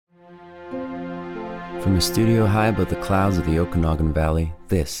From a studio high above the clouds of the Okanagan Valley,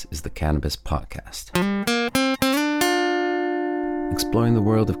 this is the Cannabis Podcast. Exploring the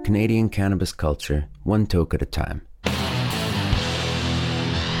world of Canadian cannabis culture, one toke at a time.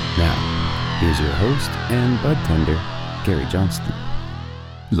 Now, here's your host and bud tender, Gary Johnston.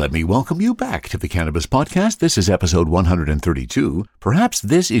 Let me welcome you back to the Cannabis Podcast. This is episode 132. Perhaps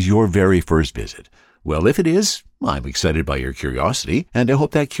this is your very first visit. Well, if it is, I'm excited by your curiosity, and I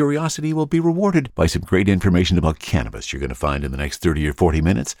hope that curiosity will be rewarded by some great information about cannabis you're going to find in the next 30 or 40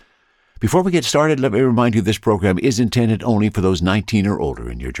 minutes. Before we get started, let me remind you this program is intended only for those 19 or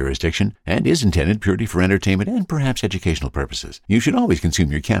older in your jurisdiction and is intended purely for entertainment and perhaps educational purposes. You should always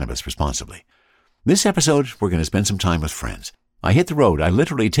consume your cannabis responsibly. This episode, we're going to spend some time with friends. I hit the road. I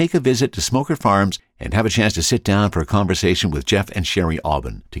literally take a visit to Smoker Farms and have a chance to sit down for a conversation with Jeff and Sherry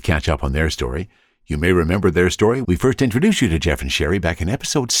Aubin to catch up on their story. You may remember their story. We first introduced you to Jeff and Sherry back in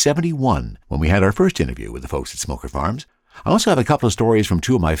episode 71 when we had our first interview with the folks at Smoker Farms. I also have a couple of stories from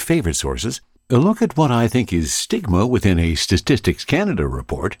two of my favorite sources. A look at what I think is stigma within a Statistics Canada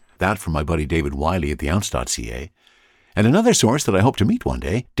report, that from my buddy David Wiley at theounce.ca. And another source that I hope to meet one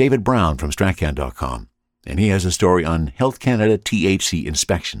day, David Brown from Stratcan.com. And he has a story on Health Canada THC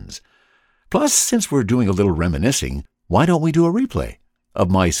inspections. Plus, since we're doing a little reminiscing, why don't we do a replay of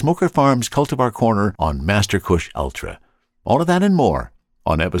my Smoker Farms Cultivar Corner on Master Kush Ultra? All of that and more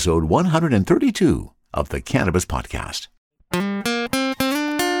on episode 132 of the Cannabis Podcast.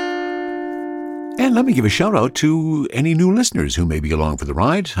 And let me give a shout out to any new listeners who may be along for the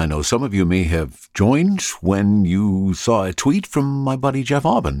ride. I know some of you may have joined when you saw a tweet from my buddy Jeff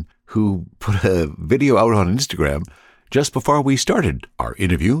Aubin, who put a video out on Instagram just before we started our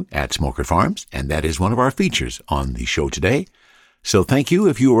interview at Smoker Farms, and that is one of our features on the show today. So thank you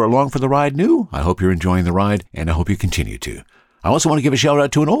if you were along for the ride new. I hope you're enjoying the ride, and I hope you continue to. I also want to give a shout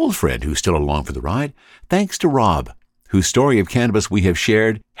out to an old friend who's still along for the ride. Thanks to Rob, whose story of cannabis we have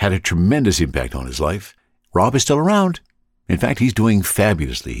shared had a tremendous impact on his life. Rob is still around. In fact, he's doing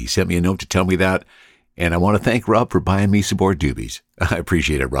fabulously. He sent me a note to tell me that, and I want to thank Rob for buying me some more doobies. I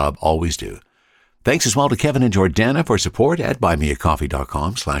appreciate it, Rob. Always do. Thanks as well to Kevin and Jordana for support at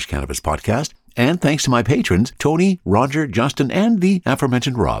buymeacoffee.com/cannabispodcast. And thanks to my patrons, Tony, Roger, Justin, and the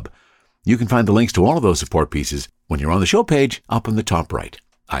aforementioned Rob. You can find the links to all of those support pieces when you're on the show page up in the top right.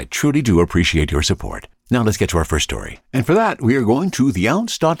 I truly do appreciate your support. Now let's get to our first story. And for that, we are going to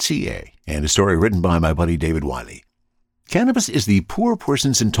theounce.ca and a story written by my buddy David Wiley. Cannabis is the poor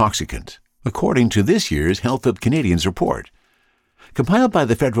person's intoxicant, according to this year's Health of Canadians report. Compiled by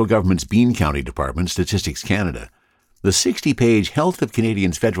the federal government's Bean County Department, Statistics Canada, the 60-page Health of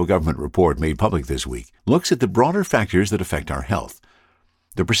Canadians federal government report made public this week looks at the broader factors that affect our health.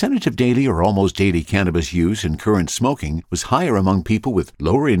 The percentage of daily or almost daily cannabis use and current smoking was higher among people with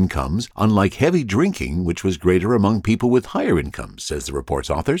lower incomes, unlike heavy drinking, which was greater among people with higher incomes, says the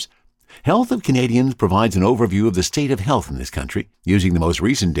report's authors. Health of Canadians provides an overview of the state of health in this country, using the most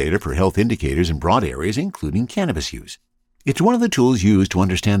recent data for health indicators in broad areas, including cannabis use. It's one of the tools used to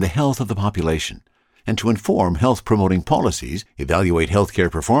understand the health of the population and to inform health-promoting policies, evaluate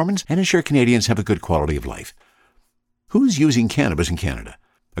healthcare performance, and ensure Canadians have a good quality of life. Who's using cannabis in Canada?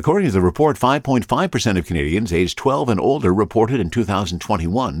 According to the report, 5.5% of Canadians aged 12 and older reported in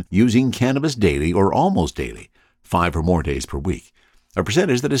 2021 using cannabis daily or almost daily, 5 or more days per week, a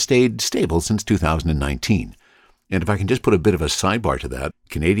percentage that has stayed stable since 2019. And if I can just put a bit of a sidebar to that,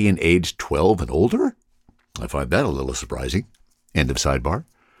 Canadian aged 12 and older? I find that a little surprising. End of sidebar.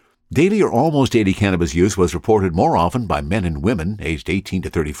 Daily or almost daily cannabis use was reported more often by men and women aged 18 to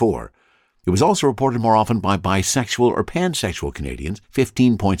 34. It was also reported more often by bisexual or pansexual Canadians,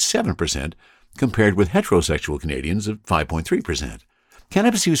 15.7%, compared with heterosexual Canadians of 5.3%.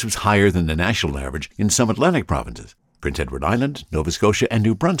 Cannabis use was higher than the national average in some Atlantic provinces, Prince Edward Island, Nova Scotia, and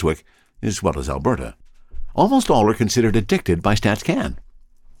New Brunswick, as well as Alberta. Almost all are considered addicted by StatsCan.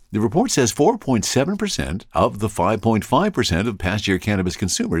 The report says 4.7% of the 5.5% of past-year cannabis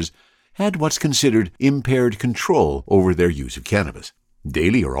consumers had what's considered impaired control over their use of cannabis.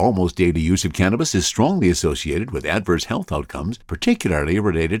 Daily or almost daily use of cannabis is strongly associated with adverse health outcomes, particularly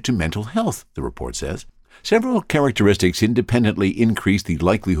related to mental health, the report says. Several characteristics independently increase the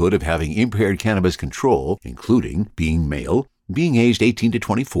likelihood of having impaired cannabis control, including being male, being aged 18 to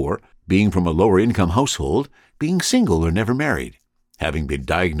 24, being from a lower-income household, being single or never married, having been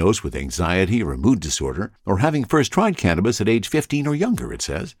diagnosed with anxiety or a mood disorder, or having first tried cannabis at age 15 or younger, it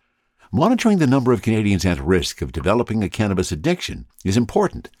says. Monitoring the number of Canadians at risk of developing a cannabis addiction is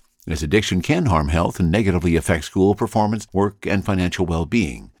important, as addiction can harm health and negatively affect school performance, work, and financial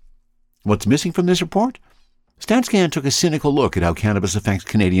well-being. What's missing from this report? StatsCan took a cynical look at how cannabis affects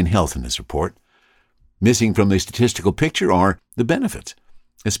Canadian health in this report. Missing from the statistical picture are the benefits,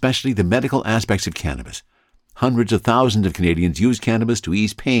 especially the medical aspects of cannabis. Hundreds of thousands of Canadians use cannabis to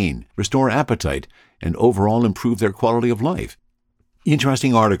ease pain, restore appetite, and overall improve their quality of life.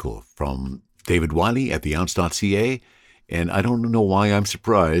 Interesting article from David Wiley at theounce.ca, and I don't know why I'm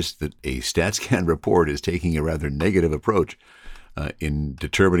surprised that a StatsCan report is taking a rather negative approach in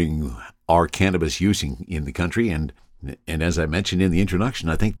determining our cannabis use in the country. And as I mentioned in the introduction,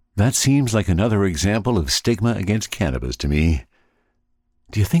 I think that seems like another example of stigma against cannabis to me.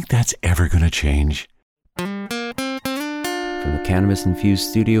 Do you think that's ever going to change? From the cannabis-infused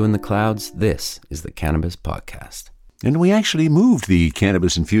studio in the clouds, this is the Cannabis Podcast. And we actually moved the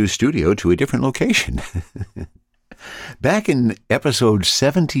cannabis-infused studio to a different location. Back in episode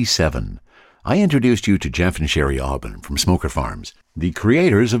 77, I introduced you to Jeff and Sherry Aubin from Smoker Farms, the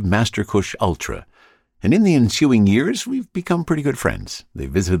creators of Master Kush Ultra. And in the ensuing years, we've become pretty good friends. They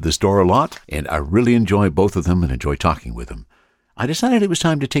visited the store a lot, and I really enjoy both of them and enjoy talking with them. I decided it was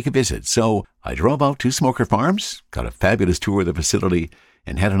time to take a visit, so I drove out to Smoker Farms, got a fabulous tour of the facility,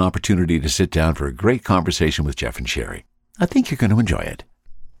 and had an opportunity to sit down for a great conversation with Jeff and Sherry. I think you're going to enjoy it.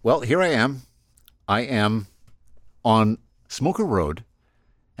 Well, here I am. I am on Smoker Road,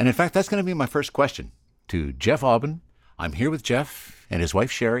 and in fact, that's going to be my first question to Jeff Aubin. I'm here with Jeff and his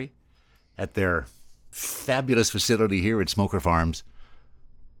wife Sherry at their fabulous facility here at Smoker Farms.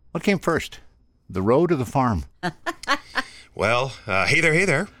 What came first, the road or the farm? Well, hey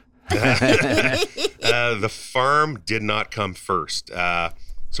there. The farm did not come first.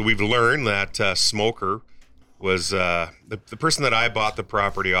 So we've learned that Smoker was the person that I bought the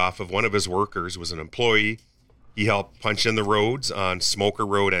property off of. One of his workers was an employee. He helped punch in the roads on Smoker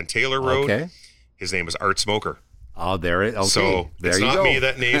Road and Taylor Road. Okay. His name was Art Smoker. Oh, there it. Okay. So there it's you not go. me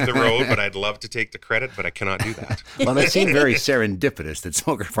that named the road, but I'd love to take the credit, but I cannot do that. Well, it seemed very serendipitous that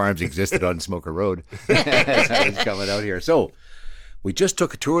Smoker Farms existed on Smoker Road as I was coming out here. So we just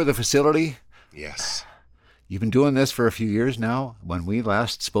took a tour of the facility. Yes. You've been doing this for a few years now. When we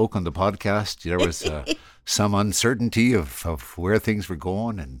last spoke on the podcast, there was some uncertainty of where things were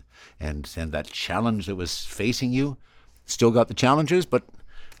going and that challenge that was facing you. Still got the challenges, but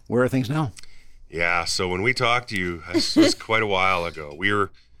where are things now? Yeah, so when we talked to you, this was quite a while ago.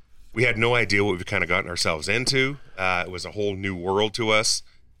 We had no idea what we've kind of gotten ourselves into. It was a whole new world to us.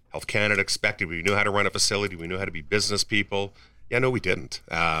 Health Canada expected we knew how to run a facility. We knew how to be business people. Yeah, no, we didn't.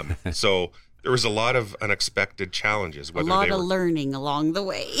 So there was a lot of unexpected challenges. A lot of learning along the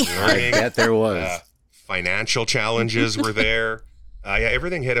way. I bet there was. Financial challenges were there. Yeah,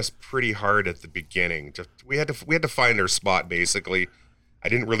 everything hit us pretty hard at the beginning. We had to find our spot, basically. I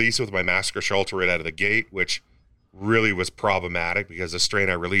didn't release it with my Master Kush Ultra right out of the gate, which really was problematic because the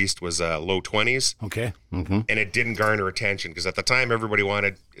strain I released was low 20s. Okay. Mm-hmm. And it didn't garner attention because at the time everybody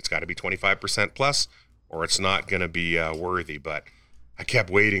wanted it's got to be 25% plus or it's not going to be worthy. But I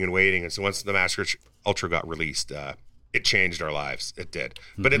kept waiting. And so once the Master Kush Ultra got released, it changed our lives. It did.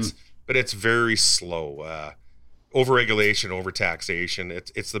 Mm-hmm. But it's very slow. Overregulation, overtaxation,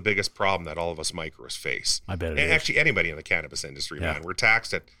 it's the biggest problem that all of us micros face. I bet it and is. actually anybody in the cannabis industry, Yeah. man. We're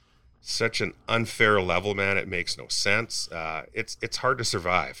taxed at such an unfair level, man. It makes no sense. It's hard to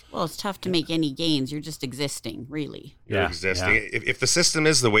survive. Well, it's tough to make any gains. You're just existing, really. You're existing. Yeah. If the system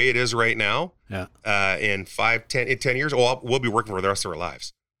is the way it is right now, in 10 years, we'll be working for the rest of our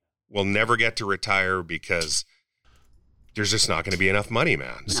lives. We'll never get to retire because there's just not going to be enough money,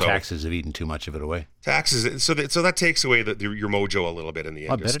 man. The so taxes have eaten too much of it away. Taxes, so that takes away your mojo a little bit in the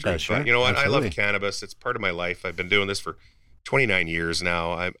industry. I bet it does, sure. But you know what? Absolutely. I love cannabis. It's part of my life. I've been doing this for 29 years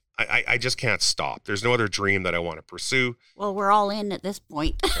now. I just can't stop. There's no other dream that I want to pursue. Well, we're all in at this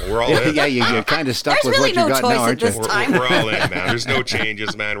point. We're all in. Yeah, you're kind of stuck There's with really what you no got choice now, at aren't you? this time. We're all in, man. There's no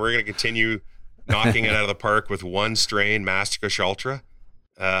changes, man. We're going to continue knocking it out of the park with one strain, Master Kush Ultra,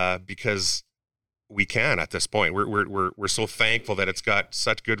 because we can at this point. We're so thankful that it's got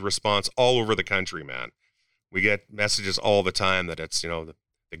such good response all over the country, man. We get messages all the time that it's, the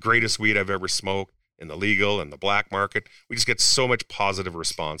greatest weed I've ever smoked in the legal and the black market. We just get so much positive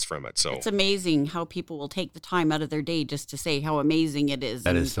response from it. So It's amazing how people will take the time out of their day just to say how amazing it is.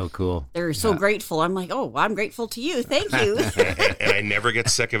 That and is so cool. They're so grateful. I'm like, oh, I'm grateful to you. Thank you. and I never get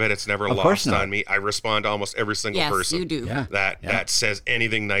sick of it. It's never course lost not. on me. I respond to almost every single Yes, person you do. Yeah. that says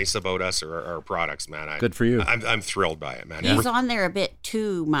anything nice about us or our products, man. Good for you. I'm thrilled by it, man. He's on there a bit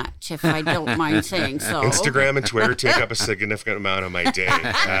too much, if I don't mind saying so. Instagram and Twitter take up a significant amount of my day.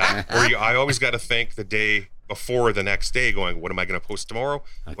 I always got to think the day before the next day, going, what am I going to post tomorrow?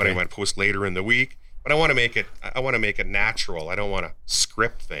 What am I going to post later in the week? But I want to make it natural. I don't want to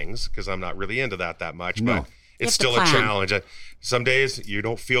script things because I'm not really into that much. No. But it's have to still a plan. challenge. Some days you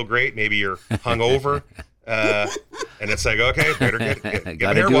don't feel great. Maybe you're hungover. And it's like, okay, better get a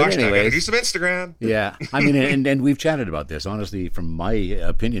Gotta hair do it wash. I got to anyways. do some Instagram. Yeah, I mean, and we've chatted about this. Honestly, from my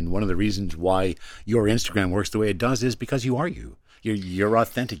opinion, one of the reasons why your Instagram works the way it does is because you are you. You're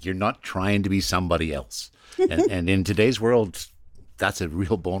authentic. You're not trying to be somebody else. And in today's world, that's a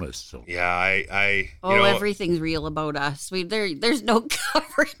real bonus. So Yeah, Everything's real about us. There's no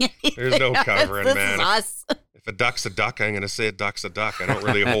covering anything. There's no covering, this man. Is us. If a duck's a duck, I'm going to say a duck's a duck. I don't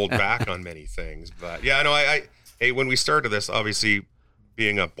really hold back on many things. But yeah, no, hey, when we started this, obviously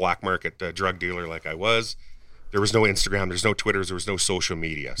being a black market drug dealer like I was, there was no Instagram, there's no Twitter, there was no social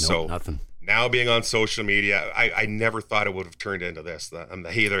media. So nothing. Now being on social media, I never thought it would have turned into this. I'm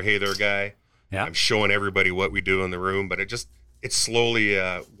the hey there guy. Yeah. I'm showing everybody what we do in the room, but it slowly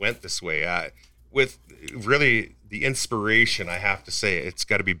went this way. With really the inspiration, I have to say, it's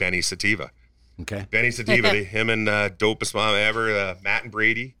got to be Benny Sativa. Okay. Benny Sativa, him and dopest mom ever, Matt and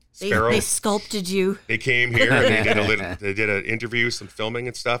Brady, Sparrow. They sculpted you. They came here and they did an interview, some filming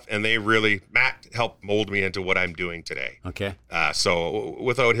and stuff, and Matt helped mold me into what I'm doing today. Okay. So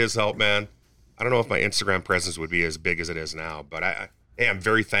without his help, man, I don't know if my Instagram presence would be as big as it is now, but I'm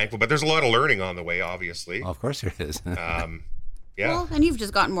very thankful. But there's a lot of learning on the way, obviously. Of course there is. Yeah. Well, and you've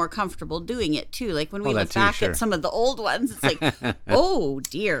just gotten more comfortable doing it too. Like when we that look too, back sure. at some of the old ones, it's like, oh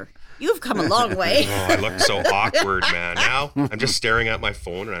dear, you've come a long way. Oh, I look so awkward, man. Now I'm just staring at my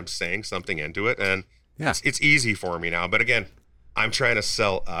phone and I'm saying something into it, and Yeah. it's easy for me now. But again, I'm trying to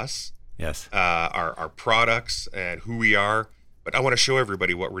sell us, Yes. our products and who we are. But I want to show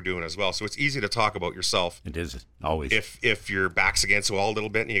everybody what we're doing as well. So it's easy to talk about yourself It is always. if your back's against the wall a little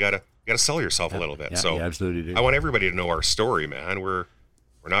bit, and you gotta sell yourself a little bit. Yeah, So you absolutely do. I want everybody to know our story, man. We're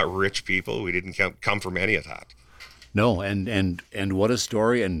not rich people. We didn't come from any of that. No, and what a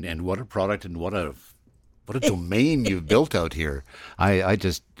story, and what a product, and what a domain you've built out here. I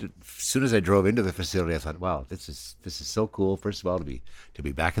just, as soon as I drove into the facility, I thought, wow, this is so cool. First of all, to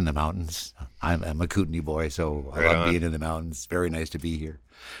be back in the mountains. I'm a Kootenai boy, so I Right love on. being in the mountains. Very nice to be here,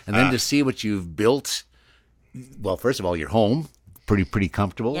 and then to see what you've built. Well, first of all, your home, pretty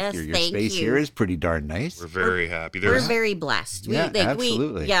comfortable. Yes, your thank space you. here is pretty darn nice. We're very happy. We're There's very blessed. Yeah,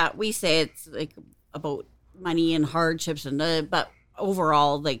 absolutely. We say it's like about money and hardships, but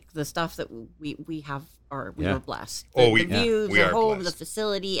overall, like the stuff that we have, we Yeah. were blessed. Oh, the views, we the are home, blessed. the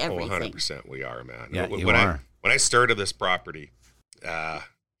facility, everything. 100% we are, man. Yeah, you when are. When I started this property, I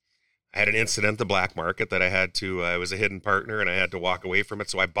had an incident at the black market that I had to, I was a hidden partner and I had to walk away from it.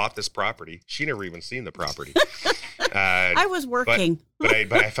 So I bought this property. She never even seen the property. I was working. But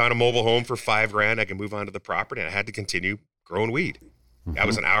I found a mobile home for $5,000. I can move on to the property and I had to continue growing weed. I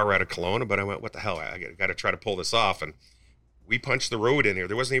was an hour out of Kelowna, but I went, what the hell? I got to try to pull this off. And we punched the road in here.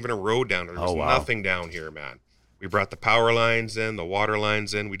 There wasn't even a road down there. There was Oh, wow. nothing down here, man. We brought the power lines in, the water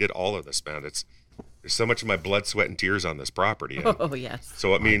lines in. We did all of this, man. There's so much of my blood, sweat, and tears on this property. And Oh yes.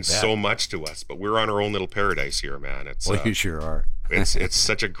 so it means bet. so much to us. But we're on our own little paradise here, man. It's Well, you sure are. it's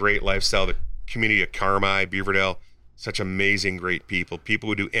such a great lifestyle. The community of Carmi, Beaverdale, such amazing, great people. People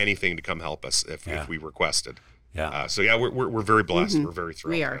would do anything to come help us if we requested. Yeah. So yeah, we're very blessed. We're very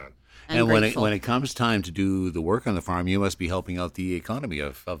thrilled. We are. Man. And when grateful. it comes time to do the work on the farm, you must be helping out the economy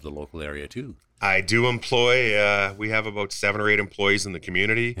of the local area too. I do employ. We have about 7 or 8 employees in the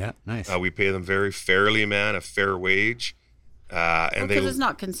community. Yeah, nice. We pay them very fairly, man, a fair wage. And because it's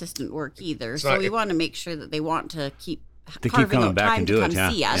not consistent work either, so not- we want to make sure that they want to keep coming out back time and to do it. come Yeah,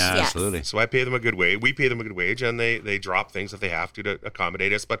 see us. yeah, Yes. absolutely. So I pay them a good wage. We pay them a good wage, and they drop things if they have to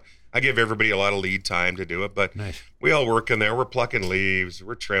accommodate us. But I give everybody a lot of lead time to do it. But Nice. we all work in there. We're plucking leaves,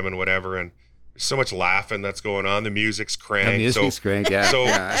 we're trimming, whatever, and there's so much laughing that's going on. The music's cranked. The music's great. Yeah. So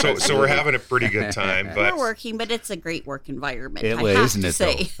yeah, so we're having a pretty good time. But We're working, but it's a great work environment. It- I well, have isn't to it,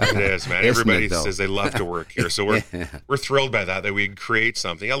 say. though? it is, man. Isn't Everybody it, though? says they love to work here. So we're thrilled by that we create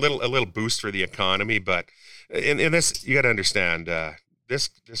something, a little boost for the economy. But in this, you got to understand this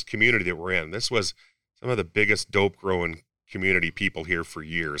community that we're in. This was some of the biggest dope growing community people here for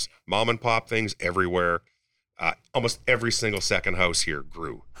years. Mom and pop things everywhere. Almost every single second house here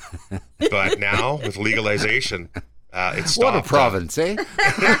grew. But now with legalization, it's stopped. What a province, eh?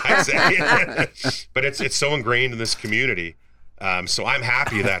 I'd say. But it's so ingrained in this community. So I'm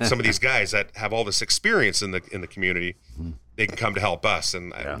happy that some of these guys that have all this experience in the community, they can come to help us.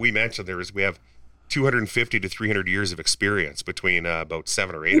 And we mentioned we have 250 to 300 years of experience between about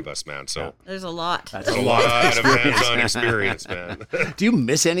 7 or 8 of us, man. So There's a lot. That's a lot of hands-on experience, man. Do you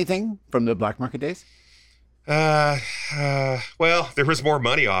miss anything from the black market days? Well, there was more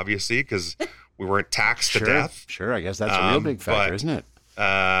money, obviously, because we weren't taxed to death. Sure, I guess that's a real big factor, but- isn't it?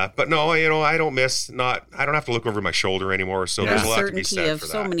 But no, I don't have to look over my shoulder anymore. So there's a lot to be said of for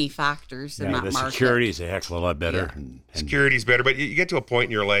so that. many factors in that the market. security is a heck of a lot better. Yeah. And Security's better, but you get to a point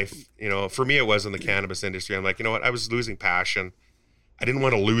in your life, for me, it was in the cannabis industry. I'm like, you know what? I was losing passion. I didn't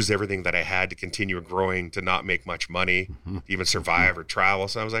want to lose everything that I had to continue growing, to not make much money, to even survive or travel.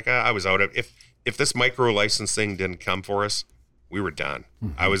 So I was like, I was out of, if this micro license thing didn't come for us, we were done.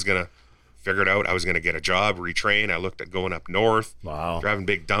 I was going to figure it out. I was going to get a job, retrain. I looked at going up north, driving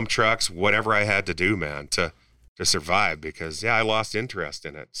big dump trucks, whatever I had to do, man, to survive, because I lost interest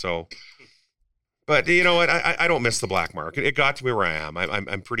in it. So, but you know what? I don't miss the black market. It got to me where I am.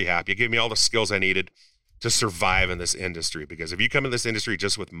 I'm pretty happy. It gave me all the skills I needed to survive in this industry, because if you come in this industry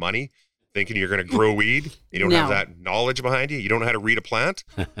just with money, thinking you're going to grow weed, you don't have that knowledge behind you, you don't know how to read a plant,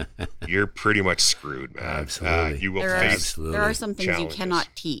 you're pretty much screwed, man. Absolutely. You will face there are some things challenges. you cannot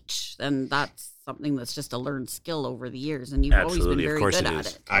teach, and that's something that's just a learned skill over the years, and you've always been very good at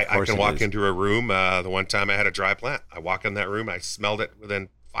it. I can walk into a room. The one time I had a dry plant, I walk in that room, I smelled it within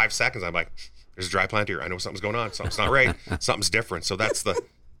 5 seconds. I'm like, there's a dry plant here. I know something's going on. Something's not right. Something's different. So that's the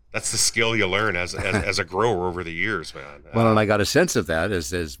skill you learn as a grower over the years, man. Well, and I got a sense of that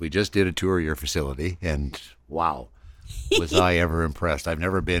as we just did a tour of your facility, and wow, was I ever impressed. I've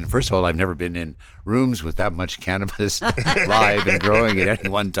never been in rooms with that much cannabis live and growing at any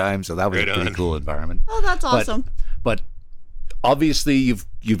one time, so that was a pretty cool environment. Oh, that's awesome. But obviously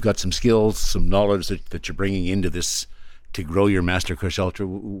you've got some skills, some knowledge that you're bringing into this to grow your Master Kush Ultra.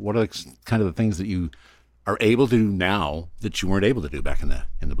 What are kind of the things that you are able to do now that you weren't able to do back in the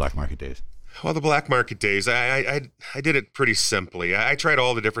black market days? Well, the black market days, I did it pretty simply. I tried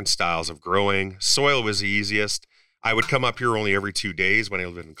all the different styles of growing. Soil was the easiest. I would come up here only every 2 days when I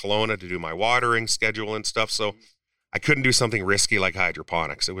lived in Kelowna to do my watering schedule and stuff. So I couldn't do something risky like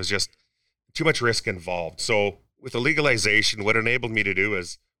hydroponics. It was just too much risk involved. So with the legalization, what it enabled me to do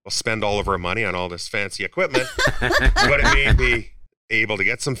is, spend all of our money on all this fancy equipment. But it made me able to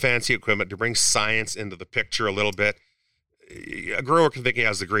get some fancy equipment, to bring science into the picture a little bit. A grower can think he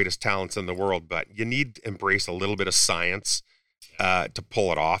has the greatest talents in the world, but you need to embrace a little bit of science to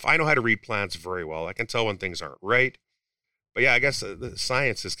pull it off. I know how to read plants very well. I can tell when things aren't right. But I guess the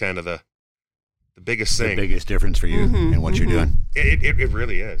science is kind of the biggest thing. The biggest difference for you in what you're doing. It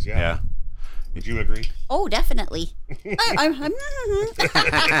really is, yeah. Would you agree? Oh, definitely.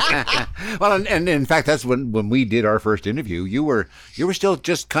 Well, and in fact, that's when we did our first interview. You were still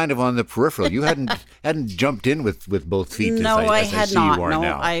just kind of on the peripheral. You hadn't jumped in with both feet. No, as I see had you not. are No,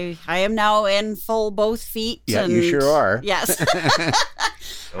 now. I am now in full both feet. Yeah, and you sure are. Yes.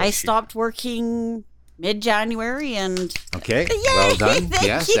 I stopped working mid-January, and Okay, Yay, well done. thank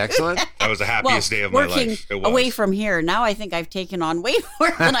Yes, you. excellent. That was the happiest day of my working life. It was. away from here. Now I think I've taken on way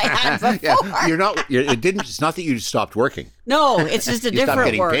more than I had before. Yeah, it's not that you stopped working. No, it's just a You stopped different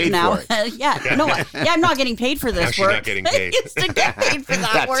getting work paid now. for it. I'm not getting paid for this Now she's work. not getting paid. It's to get paid for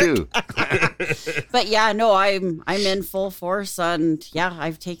that work. Too. But I'm in full force, and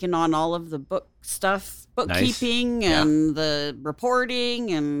I've taken on all of the bookkeeping and the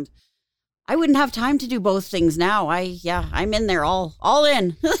reporting, and I wouldn't have time to do both things now. I'm in there all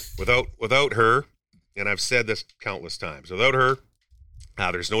in. Without her, and I've said this countless times, without her,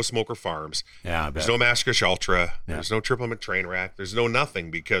 there's no Smoker Farms. Yeah, I bet. There's no Master Kush Ultra. Yeah. There's no Triple Mint Train Rack. There's no nothing,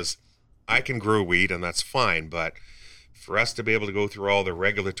 because I can grow weed, and that's fine. But for us to be able to go through all the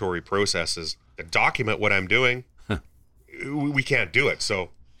regulatory processes to document what I'm doing, we can't do it.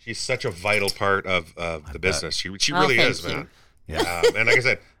 So she's such a vital part of the business. She really is, man. Yeah. And like I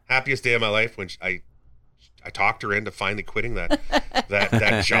said, happiest day of my life when I talked her into finally quitting that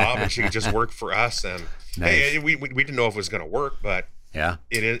job, and she could just work for us. And nice. we didn't know if it was going to work, but yeah,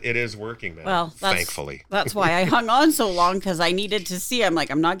 it is working, man. Well, thankfully. That's why I hung on so long, because I needed to see. I'm like,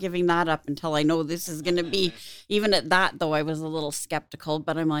 I'm not giving that up until I know this is going to be. Even at that, though, I was a little skeptical,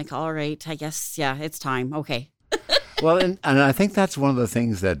 but I'm like, all right, I guess, it's time. Okay. Well, and I think that's one of the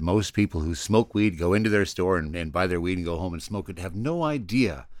things that most people who smoke weed, go into their store and buy their weed and go home and smoke it, have no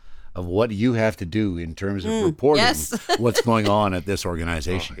idea of what you have to do in terms of reporting what's going on at this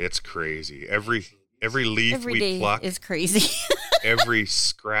organization. Oh, it's crazy. Every leaf every we day pluck is crazy. every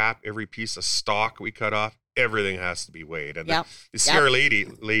scrap, every piece of stalk we cut off, everything has to be weighed. And the Yep. CR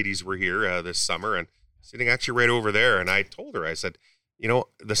ladies were here this summer, and sitting actually right over there. And I told her, I said,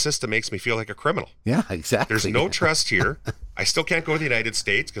 the system makes me feel like a criminal. Yeah, exactly. There's no trust here. I still can't go to the United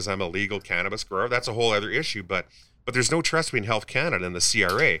States because I'm a legal cannabis grower. That's a whole other issue. But there's no trust between Health Canada and the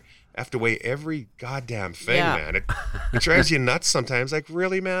CRA. I have to weigh every goddamn thing, man. It drives you nuts sometimes. Like,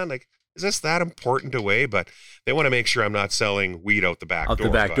 really, man? Like, is this that important to weigh? But they want to make sure I'm not selling weed out the back door. Out the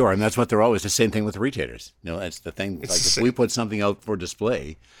back but- door, and that's what they're always. The same thing with the retailers. That's the thing. Like It's if we put something out for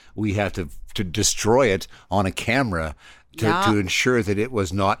display, we have to destroy it on a camera to ensure that it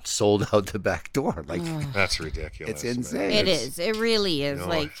was not sold out the back door. Like That's ridiculous. it's insane. It is. It really is. You know,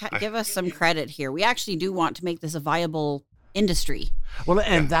 Like, give us some credit here. We actually do want to make this a viable industry. Well,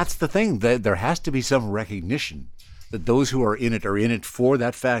 and that's the thing. That there has to be some recognition that those who are in it for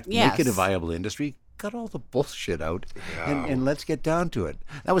that fact. Yes. Make it a viable industry. Cut all the bullshit out, and let's get down to it.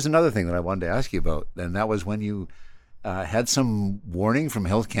 That was another thing that I wanted to ask you about, and that was when you had some warning from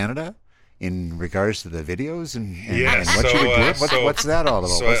Health Canada in regards to the videos and Yes, what you so, were doing. What's that all about?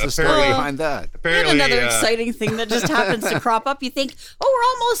 so What's the story apparently- behind that? And Apparently, another exciting thing that just happens to crop up. You think, oh,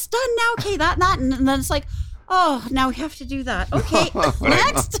 we're almost done now. Okay, that, and then it's like, oh, now we have to do that. Okay,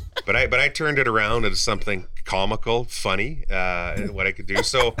 next. But I turned it around into something comical, funny, what I could do.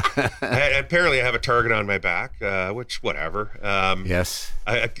 So apparently I have a target on my back, which whatever. Yes.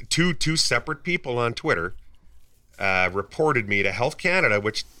 Two separate people on Twitter reported me to Health Canada,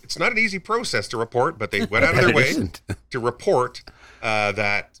 which it's not an easy process to report, but they went out of their It way isn't. to report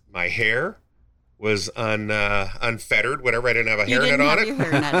that my hair was unfettered, whatever. I didn't have a You hairnet didn't on have it. your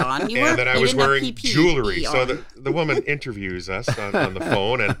hairnet on. You And that I you was didn't have wearing PPE jewelry. So on. the woman interviews us on the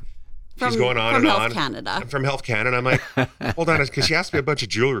phone, and she's From- going on from and Health on. Canada. I'm from Health Canada. I'm like, hold on, because she asked me a bunch of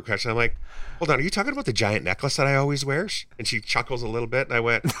jewelry questions. I'm like, hold on, are you talking about the giant necklace that I always wear? And she chuckles a little bit, and I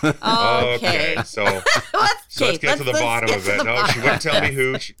went, Okay. So let's let's get to the bottom get of to it. the No, bottom. she wouldn't tell me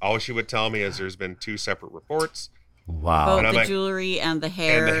who. All she would tell me is there's been 2 separate reports. Wow. Both And I'm the like- jewelry and the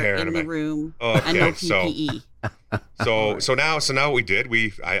hair, hair, and in I'm the like, room, okay, and no so- PPE. So now what we did,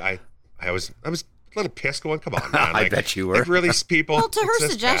 I was a little pissed going, come on, man. I bet you were. Like, really, people. Well, to it's her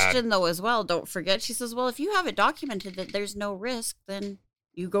this suggestion, bad. though, as well, don't forget, she says, well, if you have it documented that there's no risk, then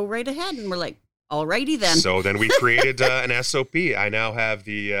you go right ahead. And we're like, alrighty then. So then we created an SOP. I now have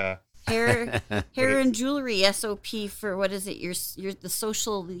the hair and jewelry SOP for, what is it? You're the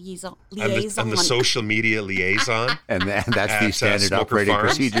social liaison. I'm the social media liaison, And that's the at, standard Smoker operating Farms.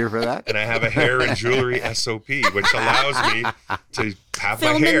 procedure for that? and I have a hair and jewelry SOP, which allows me to have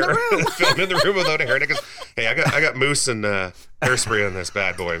Film my in hair the room. film in the room without a hairnet. 'Cause, hey, I got mousse and hairspray on this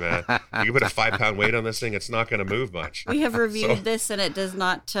bad boy, man. You put a 5-pound weight on this thing, it's not going to move much. We have reviewed this, and it does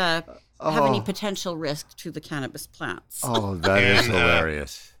not have any potential risk to the cannabis plants. Oh, that is And,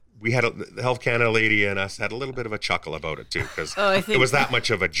 hilarious. We had the Health Canada lady and us had a little bit of a chuckle about it too, because Oh, I it think- was that much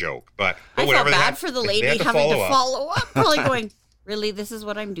of a joke. But I felt whatever, they bad had- for the they lady had having to up. follow up, probably going, really, this is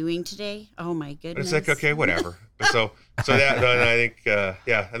what I'm doing today? Oh, my But goodness. it's like, okay, whatever. But so that, and I think,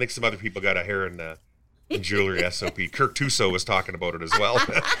 I think some other people got a hair and jewelry SOP. Kirk Tuso was talking about it as well,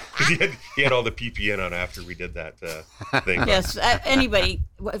 because he had all the PPN on after we did that thing. But, Yes,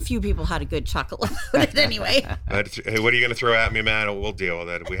 a few people had a good chuckle about it anyway. hey, what are you going to throw at me, man? We'll deal with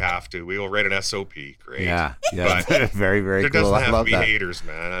it. We have to. We will write an SOP. Great. Yeah. But very, very there cool. doesn't I have to love be that. haters,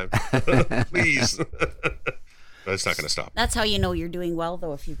 man. Please. But it's not going to stop. That's how you know you're doing well,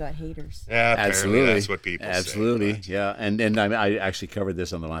 though, if you've got haters. Yeah, apparently Absolutely. that's what people say. Absolutely. but- Yeah. And I actually covered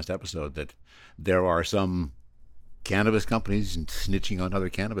this on the last episode that there are some cannabis companies snitching on other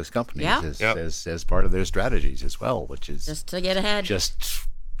cannabis companies Yeah. Yep. as part of their strategies as well, which is Just to get ahead.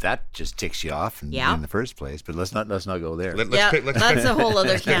 that just ticks you off in the first place. But let's not go there. Let's Yeah, pick, let's that's pick, a whole other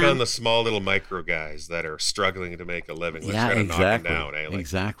let's pick can. on the small little micro guys that are struggling to make a living. Let's try to knock them down. Eh? Like,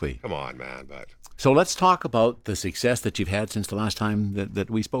 Exactly. Come on, man. But So let's talk about the success that you've had since the last time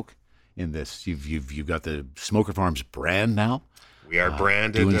that we spoke in this. You've got the Smoker Farms brand now. we are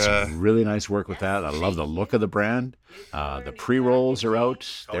branded. Doing some really nice work with that. I love the look of the brand. The pre-rolls are out.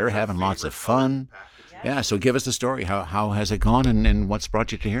 They're having lots of fun. Yeah, so give us the story. How has it gone and what's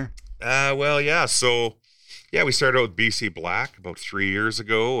brought you to here? Well, yeah. So, yeah, we started out with BC Black about 3 years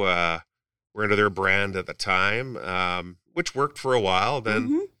ago. We're into their brand at the time, which worked for a while.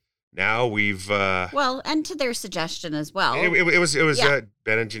 Then now we've. Well, and to their suggestion as well. It was Yeah.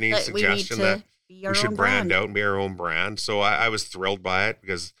 Ben and Janine's that we need suggestion to that be our we should own brand out and be our own brand. So I was thrilled by it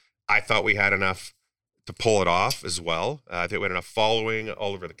because I thought we had enough to pull it off as well. I think we had enough following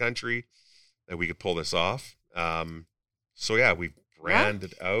all over the country that we could pull this off. So yeah, we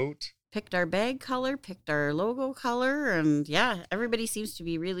branded out. Picked our bag color, picked our logo color, and yeah, everybody seems to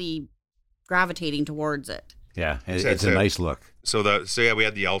be really gravitating towards it. Yeah, It's it's a a- nice look. So yeah, we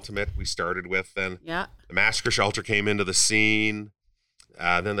had the Ultimate we started with. Then Yeah. the Massacre Shelter came into the scene.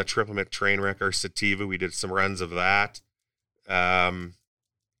 Then the Triple Mc Trainwreck, our sativa, we did some runs of that.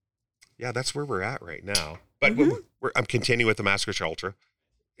 Yeah, that's where we're at right now. But I'm continuing with the Massacre Shelter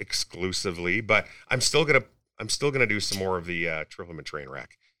exclusively, but I'm still gonna do some more of the Triple Mc Trainwreck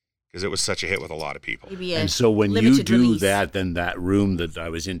because it was such a hit with a lot of people. Maybe a And so when you limited do release. that, then that room that I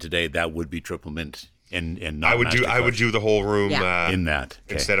was in today, that would be Triple Mint and not I would Master do the whole room Yeah. in that.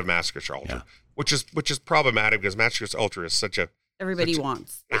 Okay. instead of Master Crush Ultra, Yeah. which is problematic because Master Crush Ultra is such a Everybody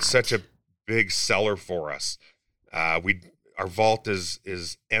wants that. it's such a big seller for us. Our vault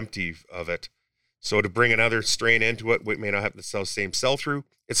is empty of it, so to bring another strain into it, we may not have the same sell through.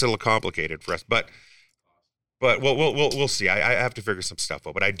 It's a little complicated for us, but we'll see. I have to figure some stuff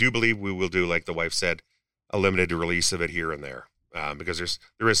out, but I do believe we will do, like the wife said, a limited release of it here and there, because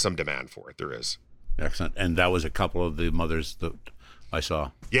there is some demand for it. There is. Excellent. And that was a couple of the mothers that I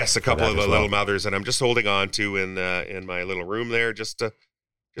saw. Yes, a couple that of the as well. little mothers, and I'm just holding on to in my little room there, just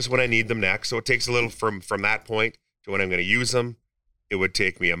when I need them next. So it takes a little from that point to when I'm going to use them. It would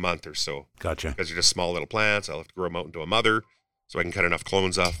take me a month or so Gotcha. because they're just small little plants. I'll have to grow them out into a mother so I can cut enough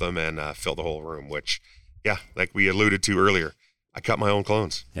clones off them and fill the whole room. Which, yeah, like we alluded to earlier, I cut my own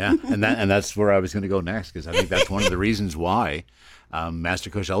clones. Yeah, and that's where I was going to go next, because I think that's one of the reasons why Master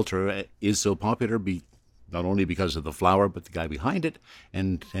Kush Ultra is so popular. Not only because of the flower, but the guy behind it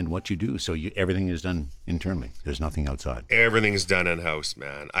and what you do. So everything is done internally. There's nothing outside. Everything's done in house,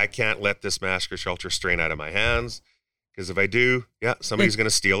 man. I can't let this Master Crush Ultra strain out of my hands, because if I do, somebody's going to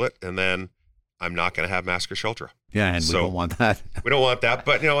steal it, and then I'm not going to have Master Crush Ultra. Yeah, and we So- don't want that. We don't want that,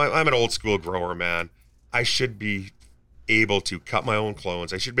 but I'm an old school grower, man. I should be able to cut my own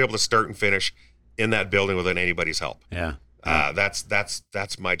clones. I should be able to start and finish in that building without anybody's help. Yeah.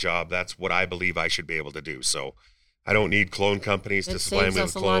 That's my job. That's what I believe I should be able to do. So I don't need clone companies to It supply saves me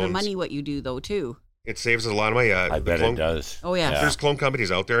us with a lot of clones. money what you do, though, too. It saves us a lot of money. I the bet clone, it does. Oh, yeah. There's clone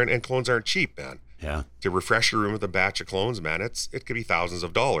companies out there, and clones aren't cheap, man. Yeah, To refresh your room with a batch of clones, man, it could be thousands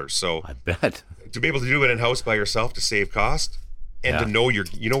of dollars. So I bet. to be able to do it in house by yourself to save cost and Yeah. to know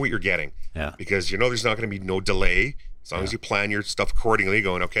you know what you're getting. Yeah. Because there's not going to be no delay as long as you plan your stuff accordingly,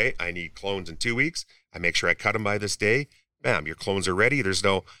 going, okay, I need clones in 2 weeks. I make sure I cut them by this day. Bam, your clones are ready. There's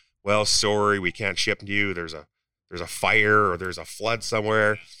no, well, sorry, we can't ship to you. There's a fire or there's a flood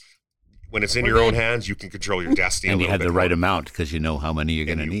somewhere. When it's in your own hands, you can control your destiny. And a you little had bit the right more. amount because you know how many you're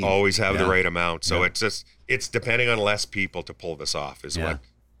going to And you need. always have the Yeah. right amount. So Yeah. it's depending on less people to pull this off is Yeah.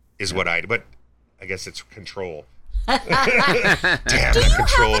 what I, but I guess it's control. Damn, Do the you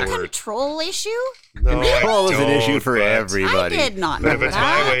control have a word. control issue? No, Control I is an issue don't, for but- everybody. I did not But know if it's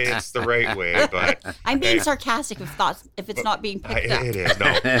that. my way, it's the right way. But I'm being Hey. sarcastic if it's not being picked up. it is.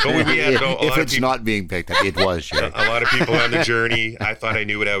 No. But we had a if lot of it's people, not being picked up, it was. Sure. a lot of people on the journey. I thought I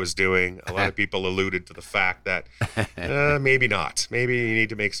knew what I was doing. A lot of people alluded to the fact that maybe not. Maybe you need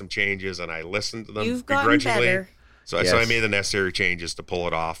to make some changes, and I listened to them You've gotten begrudgingly. better. So I Yes. made the necessary changes to pull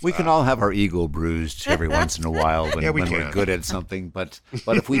it off. We can all have our ego bruised every once in a while when, Yeah, we when we're can. good at something. But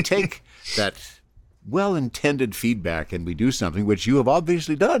if we take that well-intended feedback and we do something, which you have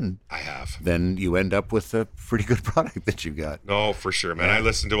obviously done, I have. then you end up with a pretty good product that you got. No, for sure, man. I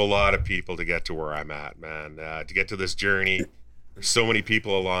listened to a lot of people to get to where I'm at, man. To get to this journey, there's so many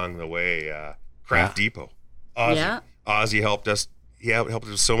people along the way. Craft Depot, Ozzy. Yeah. Ozzy helped us. He helped us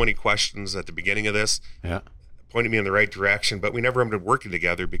with so many questions at the beginning of this, Yeah. pointed me in the right direction. But we never ended up working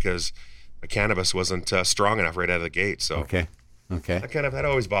together because my cannabis wasn't strong enough right out of the gate. So Okay. that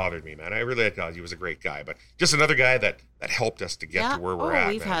always bothered me, man. I really thought he was a great guy, but just another guy that helped us to get Yeah. to where we're at.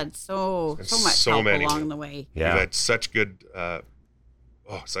 We've man. had so There's much so help many. along the way. Yeah. We've had such good,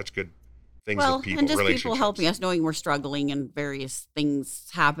 such good things Well, with people. and just people relationships. helping us, knowing we're struggling and various things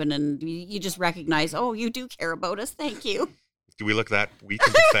happen, and you just recognize, oh, you do care about us. Thank you. Do we look that weak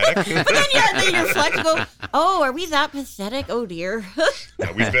and pathetic? then you're flexible. Oh, are we that pathetic? Oh dear.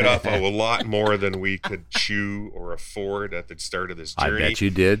 Yeah, we bit off a lot more than we could chew or afford at the start of this I journey. bet you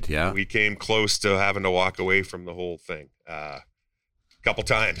did. Yeah. We came close to having to walk away from the whole thing a couple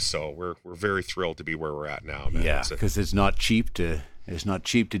times. So we're very thrilled to be where we're at now, man. Yeah, It's a- because it's not cheap to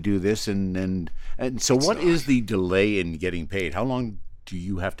do this, and so what is the delay in getting paid? How long do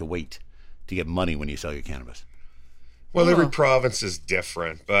you have to wait to get money when you sell your cannabis? well, every Oh. province is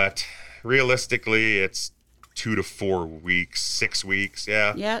different, but realistically, it's 2 to 4 weeks, 6 weeks.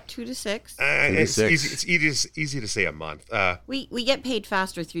 Yeah. Yeah, 2 to 6. 2 to It's 6. easy. It's easy to say a month. We get paid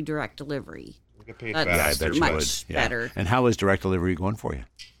faster through direct delivery. We get paid That's Yeah, I fast. bet you much would. Yeah. better. And how is direct delivery going for you?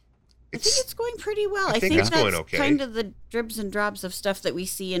 I think it's going pretty well. I think think it's that's going okay. kind of the dribs and drops of stuff that we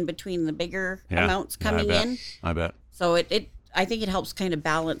see in between the bigger Yeah. amounts Yeah, I coming bet. in. I bet. So I think it helps kind of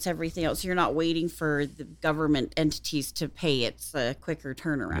balance everything out. So you're not waiting for the government entities to pay. It's a quicker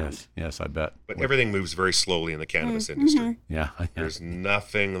turnaround. Yes, I bet. But everything moves very slowly in the cannabis Mm-hmm. industry. Yeah. There's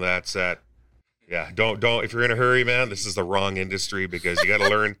nothing that's at. Yeah, don't. If you're in a hurry, man, this is the wrong industry because you got to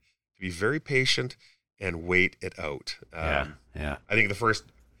learn to be very patient and wait it out. Yeah. I think the first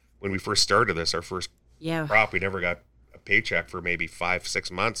when we first started this, our first Yeah. crop, we never got a paycheck for maybe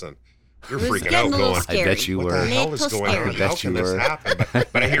 5-6 months, and we were It was freaking getting out a little going, scary. I bet you what were. the hell is Little going scary. on? I bet How can you this were. happen?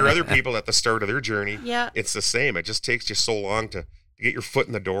 But I hear other people at the start of their journey, Yeah. it's the same. It just takes you so long to get your foot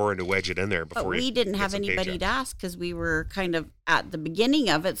in the door and to wedge it in there before But you we didn't get have some anybody paycheck. to ask because we were kind of at the beginning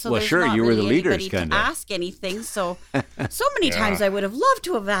of it. So Well, there's sure, not you were really the leaders, anybody kinda. to ask anything. So many Yeah. times I would have loved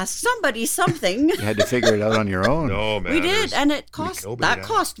to have asked somebody something. You had to figure it out on your own. No, man. We did, there's- and it cost nobody that to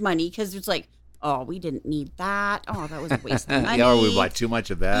cost money because it's like, oh, we didn't need that. Oh, that was a waste of money. Yeah, or we bought too much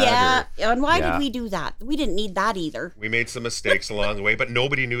of that. Yeah, and why yeah. did we do that? We didn't need that either. We made some mistakes along the way, but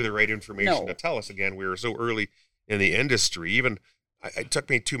nobody knew the right information No. to tell us. Again, we were so early in the industry. Even it took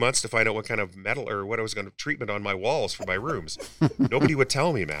me 2 months to find out what kind of metal or what I was going to treatment on my walls for my rooms. Nobody would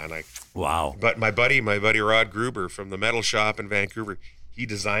tell me, man. Wow. But my buddy Rod Gruber from the metal shop in Vancouver, he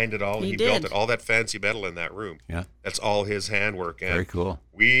designed it all. He built did. it. All that fancy metal in that room. Yeah. That's all his handwork. And Very cool.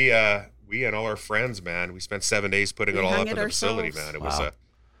 we and all our friends, man, we spent 7 days putting We it all hung up it in the facility, ourselves. man. Wow.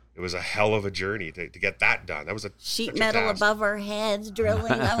 It was a hell of a journey to get that done. That was a Sheet such a metal task. above our heads, drilling.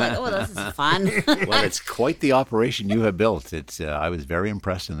 I'm like, oh, this is fun. Well, it's quite the operation you have built. It's. I was very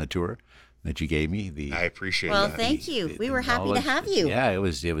impressed in the tour that you gave me. I appreciate Well, that. thank you. the We were happy to knowledge. have you. Yeah, it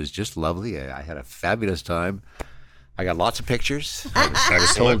was just lovely. I had a fabulous time. I got lots of pictures. I was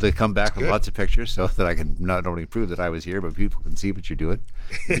Excellent. told to come back with Good. lots of pictures so that I can not only prove that I was here, but people can see what you're doing.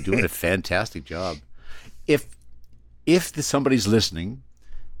 You're doing a fantastic job. If somebody's listening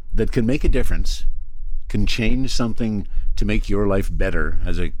that can make a difference, can change something to make your life better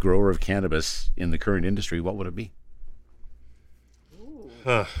as a grower of cannabis in the current industry, what would it be?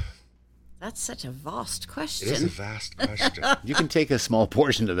 That's such a vast It is a question. vast question. You can take a small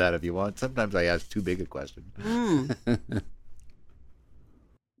portion of that if you want. Sometimes I ask too big a question.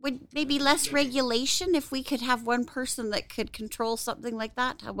 Would maybe less regulation if we could have one person that could control something like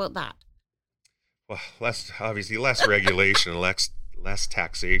that? How about that? Well, less regulation, less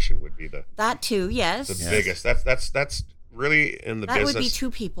taxation would be the That too, yes. biggest. That's really in the That business. would be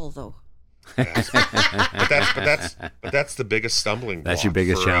 2 people though. Yes. but that's the biggest stumbling block. That's your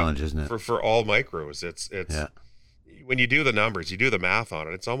biggest for, challenge, isn't it? For all micros, it's Yeah. when you do the numbers, you do the math on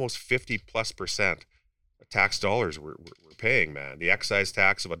it. It's almost 50+% of tax dollars we're paying, man. The excise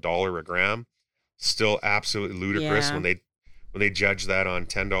tax of $1 a gram, still absolutely ludicrous Yeah. when they judge that on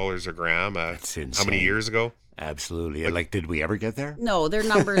 $10 a gram. That's How many insane. years ago? Absolutely. Like, did we ever get there? No, their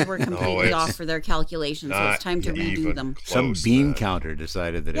numbers were completely it's off for their calculations, so Not it's time to redo even them. Some close, bean man. counter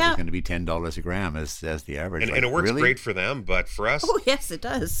decided that it was Yeah. going to be $10 a gram as the average. And Like, it works really? great for them, but for us, Oh yes, it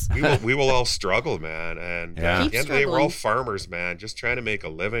does. we will all struggle, man. And Yeah. at Keep the end of the day, we're all struggling. farmers, man, just trying to make a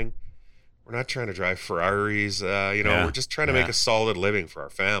living. We're not trying to drive Ferraris, Yeah. we're just trying to make Yeah. a solid living for our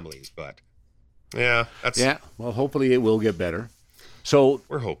families. But yeah, that's Yeah. Well, hopefully it will get better. So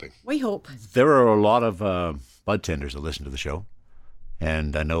we're hoping. We hope. there are a lot of bud tenders that listen to the show.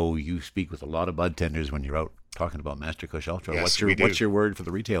 And I know you speak with a lot of bud tenders when you're out talking about Master Kush Ultra. Yes, we do. What's your word for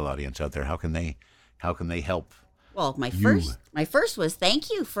the retail audience out there? How can they help? Well, my You. first was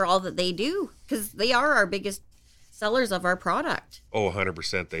thank you for all that they do because they are our biggest sellers of our product. Oh,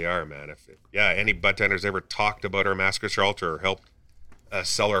 100% they are, man. If any bud tenders ever talked about our Master Kush Ultra or helped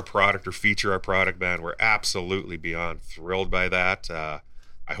sell our product or feature our product, man, we're absolutely beyond thrilled by that.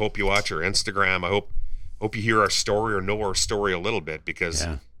 I hope you watch our Instagram. I hope you hear our story or know our story a little bit, because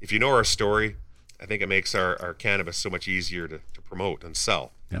Yeah. if you know our story, I think it makes our cannabis so much easier to promote and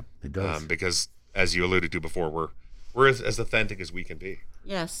sell. Yep, it does. Because as you alluded to before, we're as authentic as we can be.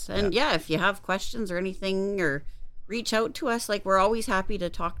 Yes, and yeah, if you have questions or anything, or reach out to us, like we're always happy to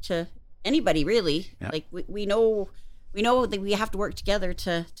talk to anybody. Really, Yeah. like we know that we have to work together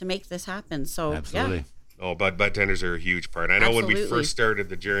to make this happen. So Absolutely. yeah, Oh, bud tenders are a huge part. I know when we Absolutely. first started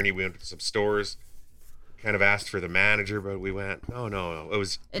the journey, we went to some stores, kind of asked for the manager, but we went, no. It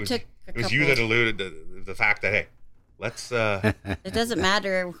was took a it was you couple- that alluded to the fact that, hey, let's it doesn't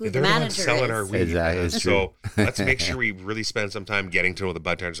matter who the they're the ones manager selling our is. weed. Exactly, it's So let's make sure we really spend some time getting to know the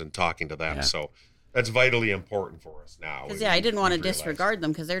bud tenders and talking to them. Yeah. So that's vitally important for us now. Because I didn't want to We've realized. disregard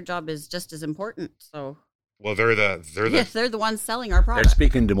them because their job is just as important. So Well, they're the yes, they're the ones selling our They're product.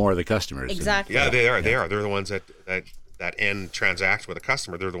 speaking to more of the customers. Exactly. yeah, they are. They are. They're the ones that end transact with a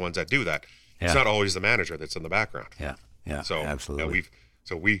customer. They're the ones that do that. Yeah. It's not always the manager that's in the background. Yeah. Yeah. So absolutely.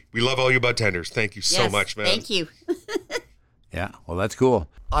 we love all you bud tenders. Thank you so Yes, much, man. Thank you. Yeah, well, that's cool.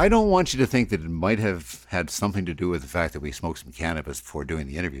 I don't want you to think that it might have had something to do with the fact that we smoked some cannabis before doing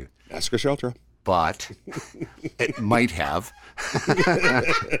the interview, Ask Kush Ultra. but it might have.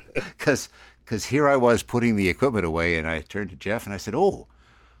 Because here I was putting the equipment away, and I turned to Jeff and I said, "Oh,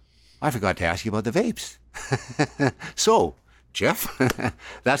 I forgot to ask you about the vapes." So, Jeff,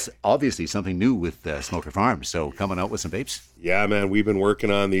 that's obviously something new with Smoker Farms. So coming out with some vapes. Yeah, man, we've been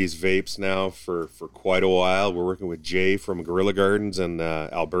working on these vapes now for quite a while. We're working with Jay from Guerrilla Gardens in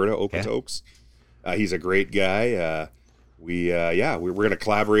Alberta, Okotoks. He's a great guy. We're going to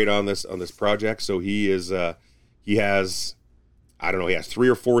collaborate on this project. So he has 3,000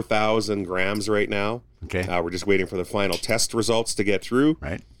 or 4,000 grams right now. Okay. We're just waiting for the final test results to get through.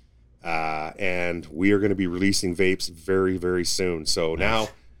 Right. And we are going to be releasing vapes very, very soon. So now,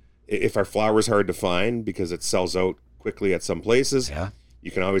 if our flower is hard to find because it sells out quickly at some places, you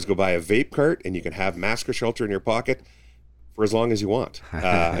can always go buy a vape cart and you can have Massacre Shelter in your pocket for as long as you want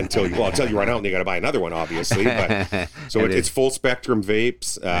until you run out and you got to buy another one, obviously. But so it's full spectrum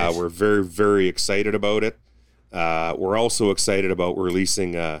vapes. Nice. We're very, very excited about it. We're also excited about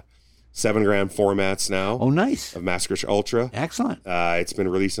releasing 7-gram formats now. Oh, nice. Of Massacre Ultra. Excellent. It's been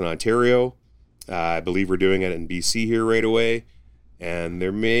released in Ontario. I believe we're doing it in BC here right away. And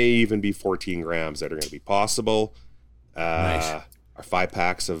there may even be 14 grams that are going to be possible. Nice. Our 5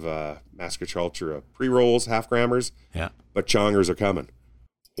 packs of Massacre Ultra pre-rolls, half-grammers. Yeah. But chongers are coming.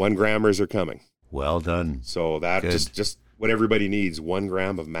 1-grammers are coming. Well done. So that just what everybody needs, 1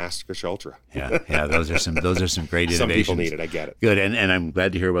 gram of Massacre Ultra. Yeah. Those are some great innovations. Some people need it. I get it. Good, and I'm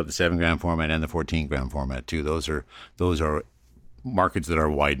glad to hear about the 7-gram format and the 14-gram format too. Those are markets that are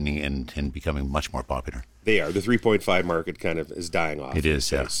widening and becoming much more popular. They are. The 3.5 market kind of is dying off. It is,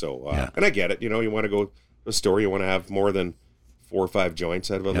 yeah. So, and I get it. You want to go to a store, you want to have more than 4 or 5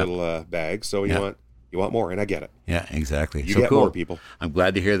 joints out of a little bag. So you want more, and I get it. Yeah, exactly. You so get cool. more, people. I'm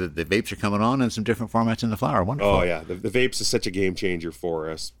glad to hear that the vapes are coming on and some different formats in the flower. Wonderful. Oh, yeah. The vapes is such a game changer for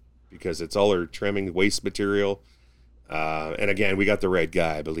us because it's all our trimming, waste material. And again, we got the right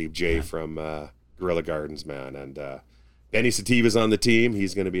guy, I believe, Jay from Guerrilla Gardens, man. And Benny Sativa's on the team.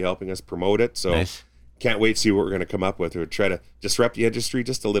 He's going to be helping us promote it. So Nice. Can't wait to see what we're going to come up with or try to disrupt the industry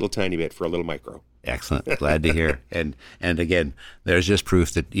just a little tiny bit for a little micro. Excellent. Glad to hear. And again, there's just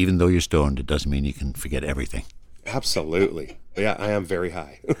proof that even though you're stoned, it doesn't mean you can forget everything. Absolutely. Yeah, I am very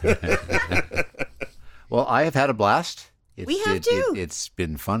high. Well, I have had a blast. We have too. It's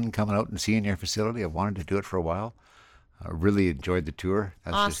been fun coming out and seeing your facility. I've wanted to do it for a while. I really enjoyed the tour.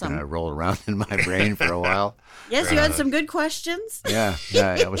 That's just Awesome. going to roll around in my brain for a while. Yes, you had some good questions. Yeah,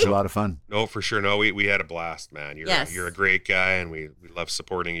 it was a lot of fun. No, for sure. No, we had a blast, man. You're a great guy, and we love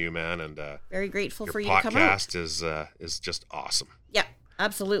supporting you, man. And Very grateful your for you to come out. podcast is just awesome. Yeah,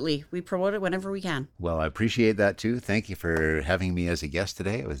 absolutely. We promote it whenever we can. Well, I appreciate that too. Thank you for having me as a guest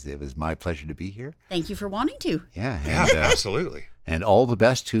today. It was my pleasure to be here. Thank you for wanting to. Yeah, Yeah, and, absolutely. and all the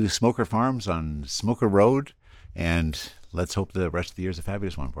best to Smoker Farms on Smoker Road. And let's hope the rest of the year is a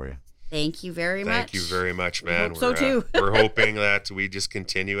fabulous one for you. Thank you very much. Thank you very much, man. hope so, too. We're hoping that we just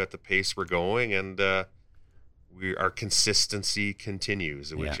continue at the pace we're going, and our consistency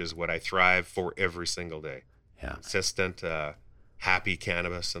continues, which is what I thrive for every single day. Yeah. Consistent, happy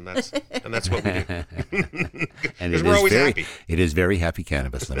cannabis, and that's what we do. And 'Cause we're always very, happy. It is very happy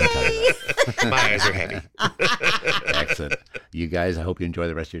cannabis, let me tell you that. My eyes are heavy. Excellent. You guys, I hope you enjoy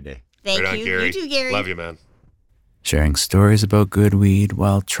the rest of your day. Thank Right on, you. Gary. You too, Gary. Love you, man. Sharing stories about good weed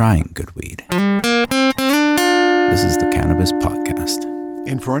while trying good weed. This is the Cannabis Podcast.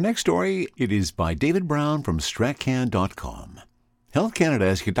 And for our next story, it is by David Brown from stratcan.com. Health Canada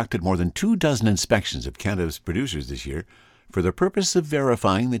has conducted more than 24 inspections of cannabis producers this year for the purpose of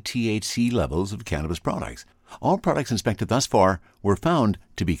verifying the THC levels of cannabis products. All products inspected thus far were found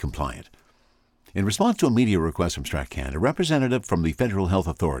to be compliant. In response to a media request from StratCan, a representative from the Federal Health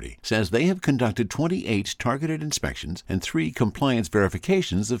Authority says they have conducted 28 targeted inspections and 3 compliance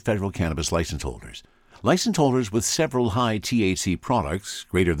verifications of federal cannabis license holders. License holders with several high THC products,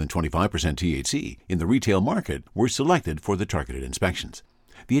 greater than 25% THC, in the retail market were selected for the targeted inspections.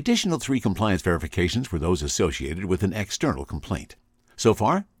 The additional 3 compliance verifications were those associated with an external complaint. So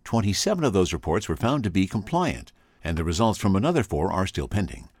far, 27 of those reports were found to be compliant, and the results from another 4 are still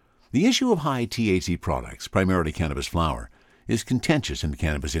pending. The issue of high THC products, primarily cannabis flower, is contentious in the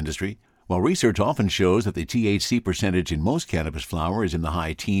cannabis industry. While research often shows that the THC percentage in most cannabis flower is in the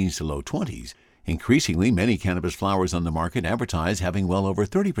high teens to low 20s, increasingly many cannabis flowers on the market advertise having well over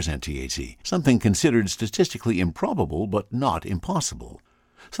 30% THC, something considered statistically improbable but not impossible.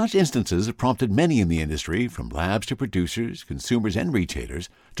 Such instances have prompted many in the industry, from labs to producers, consumers, and retailers,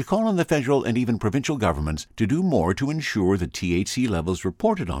 to call on the federal and even provincial governments to do more to ensure the THC levels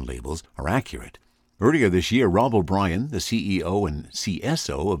reported on labels are accurate. Earlier this year, Rob O'Brien, the CEO and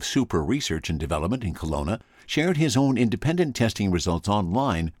CSO of Super Research and Development in Kelowna, shared his own independent testing results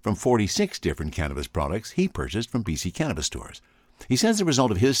online from 46 different cannabis products he purchased from BC Cannabis stores. He says the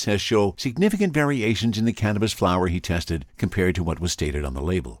result of his test show significant variations in the cannabis flower he tested compared to what was stated on the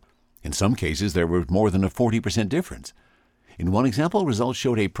label. In some cases, there was more than a 40% difference. In one example, results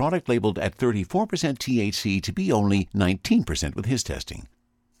showed a product labeled at 34% THC to be only 19% with his testing.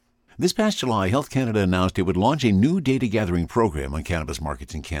 This past July, Health Canada announced it would launch a new data gathering program on cannabis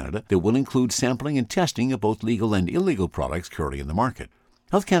markets in Canada that will include sampling and testing of both legal and illegal products currently in the market.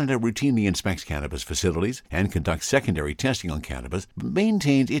 Health Canada routinely inspects cannabis facilities and conducts secondary testing on cannabis, but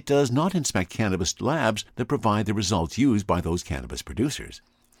maintains it does not inspect cannabis labs that provide the results used by those cannabis producers.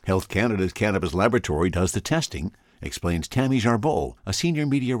 Health Canada's Cannabis Laboratory does the testing, explains Tammy Jarbeau, a senior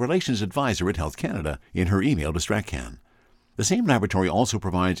media relations advisor at Health Canada, in her email to Stratcan. The same laboratory also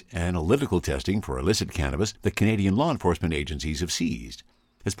provides analytical testing for illicit cannabis that Canadian law enforcement agencies have seized.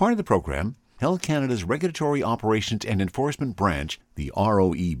 As part of the program, Health Canada's Regulatory Operations and Enforcement Branch, the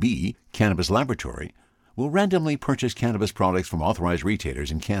ROEB, Cannabis Laboratory, will randomly purchase cannabis products from authorized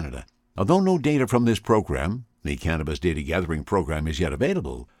retailers in Canada. Although no data from this program, the Cannabis Data Gathering Program, is yet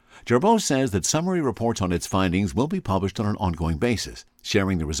available, Jarbeau says that summary reports on its findings will be published on an ongoing basis,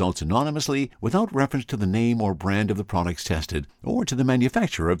 sharing the results anonymously without reference to the name or brand of the products tested or to the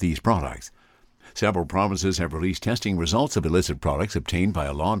manufacturer of these products. Several provinces have released testing results of illicit products obtained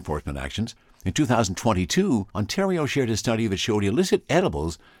via law enforcement actions. In 2022, Ontario shared a study that showed illicit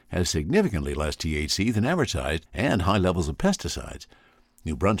edibles has significantly less THC than advertised and high levels of pesticides.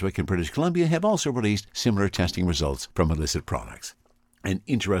 New Brunswick and British Columbia have also released similar testing results from illicit products. An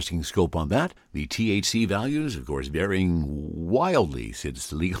interesting scope on that, the THC values, of course, varying wildly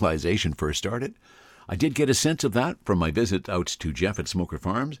since legalization first started. I did get a sense of that from my visit out to Jeff at Smoker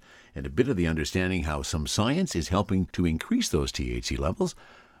Farms and a bit of the understanding how some science is helping to increase those THC levels.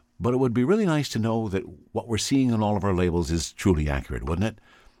 But it would be really nice to know that what we're seeing on all of our labels is truly accurate, wouldn't it?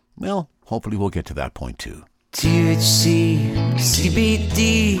 Well, hopefully we'll get to that point too. THC,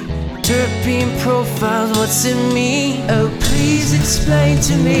 CBD, terpene profiles, what's in me? Oh, please explain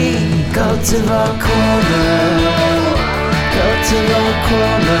to me. Cultivar Corner, Cultivar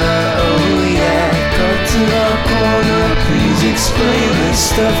Corner, oh yeah. Cultivar Corner, please explain this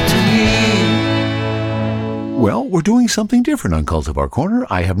stuff to me. Well, we're doing something different on Cultivar Corner.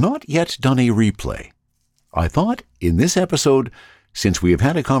 I have not yet done a replay. I thought in this episode, since we have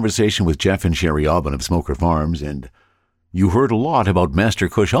had a conversation with Jeff and Sherry Aubin of Smoker Farms, and you heard a lot about Master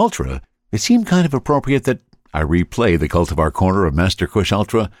Kush Ultra, it seemed kind of appropriate that I replay the Cultivar Corner of Master Kush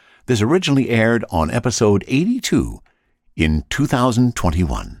Ultra. This originally aired on episode 82 in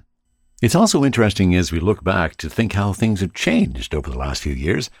 2021. It's also interesting as we look back to think how things have changed over the last few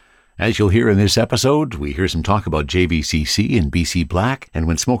years. As you'll hear in this episode, we hear some talk about JVCC and BC Black, and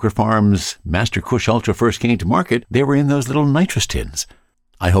when Smoker Farms Master Kush Ultra first came to market, they were in those little nitrous tins.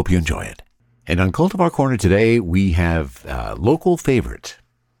 I hope you enjoy it. And on Cultivar Corner today, we have a local favorite.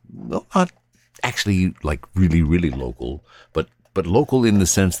 Well, not actually like really, really local, but local in the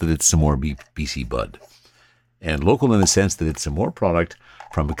sense that it's some more BC bud. And local in the sense that it's some more product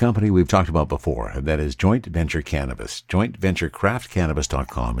from a company we've talked about before, and that is Joint Venture Cannabis.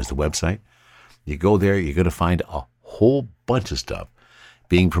 JointVentureCraftCannabis.com is the website. You go there, you're going to find a whole bunch of stuff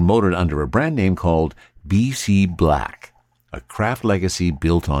being promoted under a brand name called BC Black, a craft legacy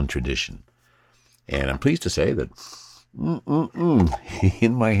built on tradition. And I'm pleased to say that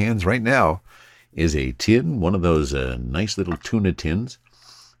in my hands right now is a tin, one of those nice little tuna tins,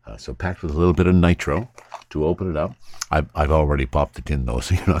 so packed with a little bit of nitro to open it up. I've already popped the tin, though,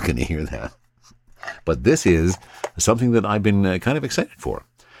 so you're not going to hear that. But this is something that I've been kind of excited for.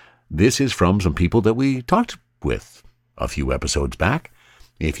 This is from some people that we talked with a few episodes back.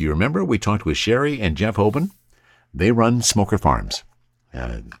 If you remember, we talked with Sherry and Jeff Aubin. They run Smoker Farms,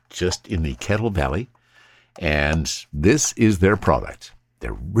 just in the Kettle Valley, and this is their product.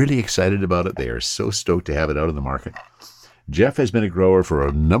 They're really excited about it. They are so stoked to have it out in the market. Jeff has been a grower for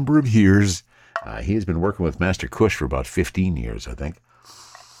a number of years. He has been working with Master Kush for about 15 years, I think.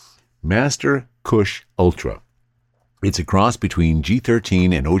 Master Kush Ultra. It's a cross between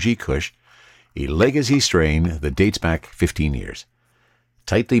G13 and OG Kush, a legacy strain that dates back 15 years.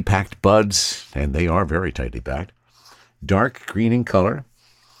 Tightly packed buds, and they are very tightly packed. Dark green in color.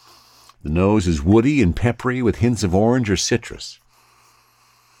 The nose is woody and peppery with hints of orange or citrus.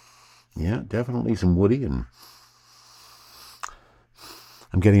 Yeah, definitely some woody, and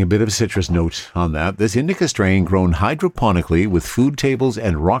I'm getting a bit of a citrus note on that. This indica strain grown hydroponically with food tables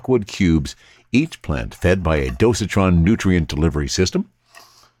and rockwood cubes, each plant fed by a dosatron nutrient delivery system.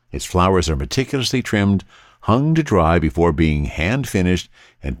 Its flowers are meticulously trimmed, hung to dry before being hand-finished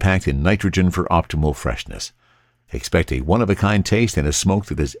and packed in nitrogen for optimal freshness. Expect a one-of-a-kind taste and a smoke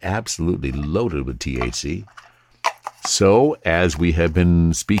that is absolutely loaded with THC. So, as we have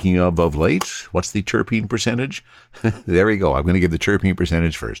been speaking of late, what's the terpene percentage? There we go. I'm going to give the terpene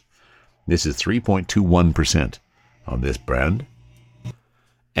percentage first. This is 3.21% on this brand.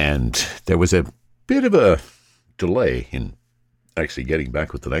 And there was a bit of a delay in actually getting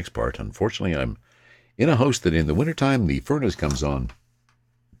back with the next part. Unfortunately, I'm in a house that in the wintertime, the furnace comes on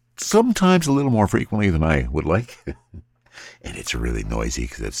sometimes a little more frequently than I would like. And it's really noisy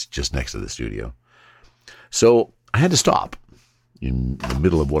because it's just next to the studio. So I had to stop in the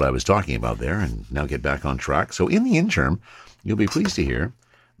middle of what I was talking about there and now get back on track. So in the interim, you'll be pleased to hear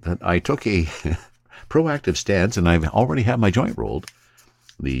that I took a proactive stance and I've already had my joint rolled.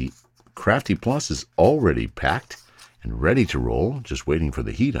 The Crafty Plus is already packed and ready to roll, just waiting for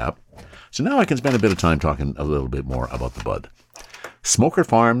the heat up. So now I can spend a bit of time talking a little bit more about the bud. Smoker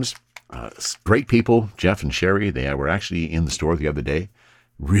Farms, great people, Jeff and Sherry, they were actually in the store the other day.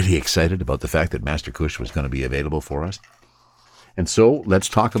 Really excited about the fact that Master Kush was going to be available for us. And so let's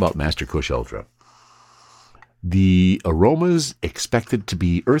talk about Master Kush Ultra. The aromas expected to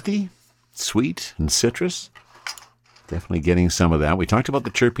be earthy, sweet, and citrus. Definitely getting some of that. We talked about the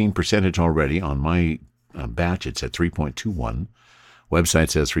terpene percentage already. On my batch, it's at 3.21.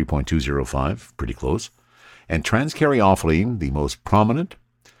 Website says 3.205, pretty close. And transcaryophyllene, the most prominent,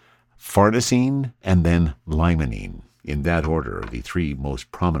 farnesene, and then limonene. In that order, are the three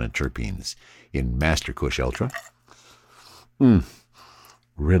most prominent terpenes in Master Kush Ultra.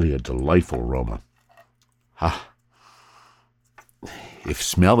 Really a delightful aroma. If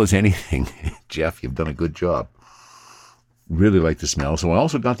smell is anything, Jeff, you've done a good job. Really like the smell. So I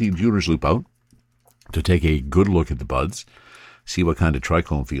also got the jeweler's loop out to take a good look at the buds, see what kind of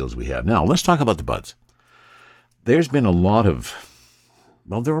trichome fields we have. Now, let's talk about the buds. There's been a lot of,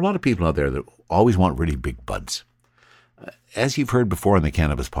 there are a lot of people out there that always want really big buds. As you've heard before in the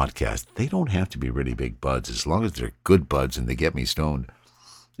Cannabis Podcast, they don't have to be really big buds as long as they're good buds and they get me stoned.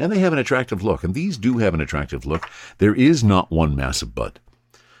 And they have an attractive look, and these do have an attractive look. There is not one massive bud.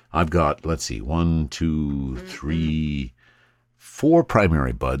 I've got, 4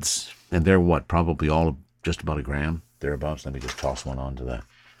 primary buds, and they're probably all just about a gram, thereabouts. Let me just toss one onto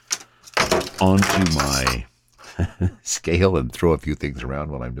my scale and throw a few things around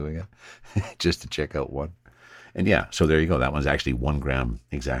while I'm doing it, just to check out one. And yeah, so there you go. That one's actually 1 gram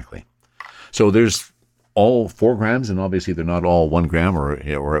exactly. So there's all 4 grams, and obviously they're not all 1 gram or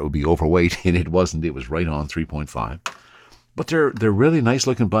it would be overweight, and it wasn't. It was right on 3.5. But they're really nice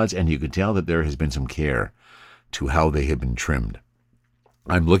looking buds, and you can tell that there has been some care to how they have been trimmed.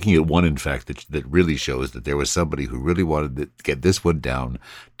 I'm looking at one, in fact, that really shows that there was somebody who really wanted to get this one down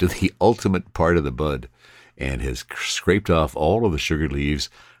to the ultimate part of the bud and has scraped off all of the sugar leaves.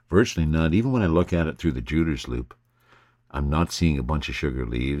 Virtually none. Even when I look at it through the jeweler's loop, I'm not seeing a bunch of sugar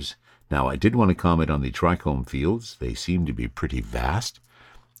leaves. Now, I did want to comment on the trichome fields. They seem to be pretty vast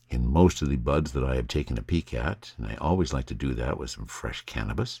in most of the buds that I have taken a peek at, and I always like to do that with some fresh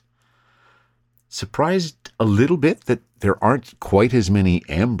cannabis. Surprised a little bit that there aren't quite as many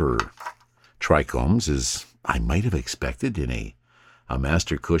amber trichomes as I might have expected in a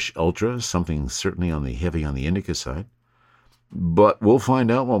Master Kush Ultra, something certainly heavy on the indica side. But we'll find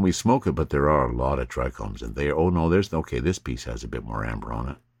out when we smoke it, but there are a lot of trichomes, and this piece has a bit more amber on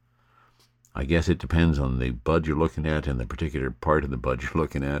it. I guess it depends on the bud you're looking at and the particular part of the bud you're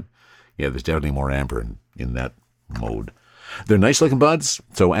looking at. Yeah, there's definitely more amber in that mode. They're nice looking buds,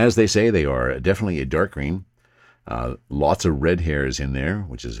 so as they say, they are definitely a dark green. Lots of red hairs in there,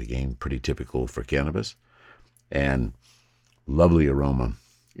 which is, again, pretty typical for cannabis. And lovely aroma.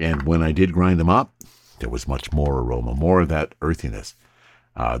 And when I did grind them up, there was much more aroma, more of that earthiness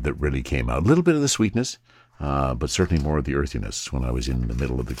that really came out. A little bit of the sweetness, but certainly more of the earthiness when I was in the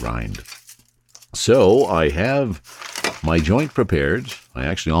middle of the grind. So I have my joint prepared. I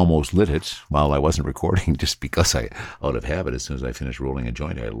actually almost lit it while I wasn't recording just because out of habit, as soon as I finished rolling a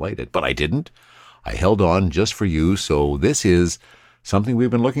joint, I light it. But I didn't. I held on just for you. So this is something we've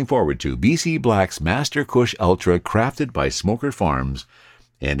been looking forward to. BC Black's Master Kush Ultra, crafted by Smoker Farms.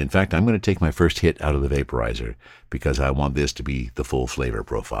 And in fact, I'm going to take my first hit out of the vaporizer because I want this to be the full flavor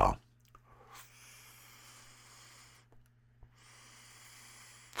profile.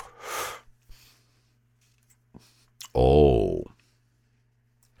 Oh.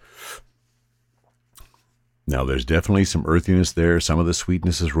 Now, there's definitely some earthiness there. Some of the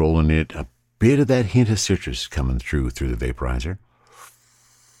sweetness is rolling it. A bit of that hint of citrus coming through the vaporizer.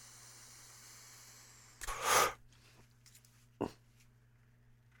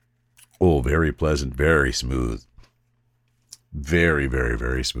 Oh, very pleasant, very smooth. Very, very,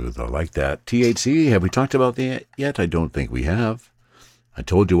 very smooth. I like that. THC, have we talked about that yet? I don't think we have. I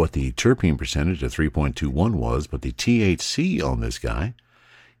told you what the terpene percentage of 3.21 was, but the THC on this guy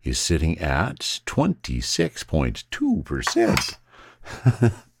is sitting at 26.2%.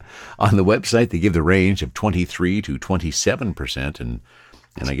 On the website, they give the range of 23 to 27%, and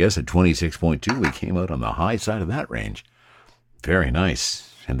I guess at 26.2, we came out on the high side of that range. Very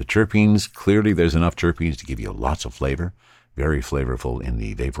nice. And the terpenes, clearly there's enough terpenes to give you lots of flavor. Very flavorful in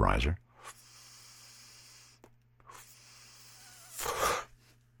the vaporizer.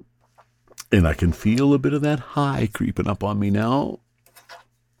 And I can feel a bit of that high creeping up on me now.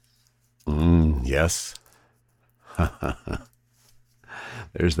 Yes.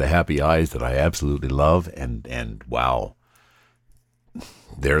 There's the happy eyes that I absolutely love, and wow,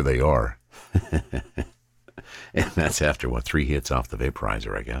 there they are. And that's after, 3 hits off the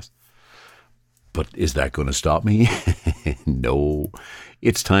vaporizer, I guess. But is that going to stop me? No.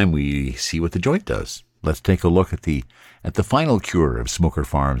 It's time we see what the joint does. Let's take a look at the final cure of Smoker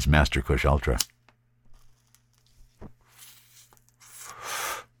Farms Master Kush Ultra.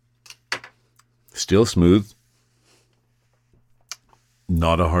 Still smooth.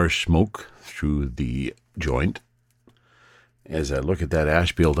 Not a harsh smoke through the joint. As I look at that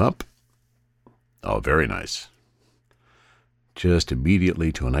ash build up, oh, very nice. Just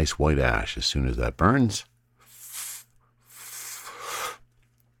immediately to a nice white ash as soon as that burns.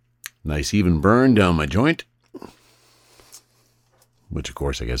 Nice even burn down my joint, which of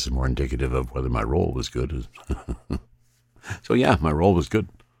course I guess is more indicative of whether my roll was good. So yeah, my roll was good.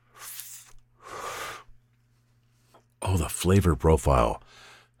 Oh, the flavor profile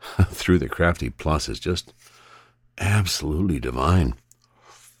through the Crafty Plus is just absolutely divine.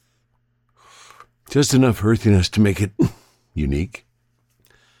 Just enough earthiness to make it unique.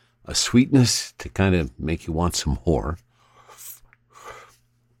 A sweetness to kind of make you want some more.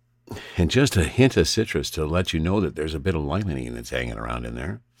 And just a hint of citrus to let you know that there's a bit of limonene that's hanging around in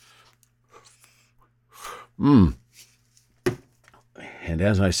there. And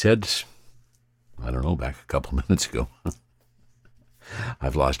as I said, I don't know, back a couple minutes ago,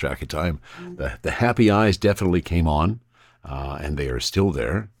 I've lost track of time. The happy eyes definitely came on, and they are still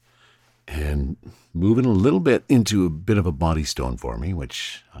there. And moving a little bit into a bit of a body stone for me,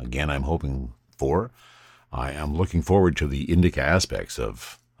 which, again, I'm hoping for. I am looking forward to the indica aspects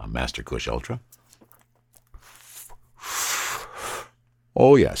of a Master Kush Ultra.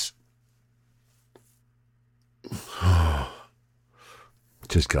 Oh, yes.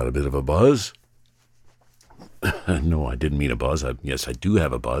 Just got a bit of a buzz. No, I didn't mean a buzz. Yes, I do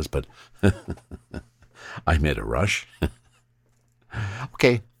have a buzz, but I meant a rush.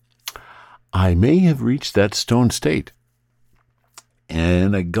 Okay. I may have reached that stone state.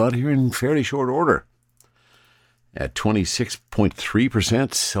 And I got here in fairly short order. At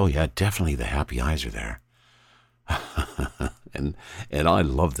 26.3%. Oh, yeah, definitely the happy eyes are there. and I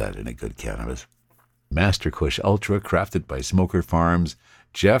love that in a good cannabis. Master Kush Ultra, crafted by Smoker Farms.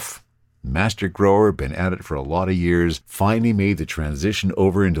 Jeff, master grower, been at it for a lot of years, finally made the transition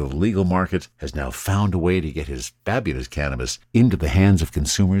over into the legal market, has now found a way to get his fabulous cannabis into the hands of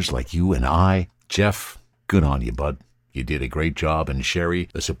consumers like you and I. Jeff, good on you, bud. You did a great job, and Sherry,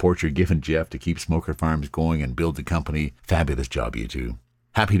 the support you're giving Jeff to keep Smoker Farms going and build the company, fabulous job, you two.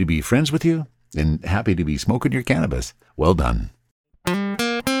 Happy to be friends with you, and happy to be smoking your cannabis. Well done.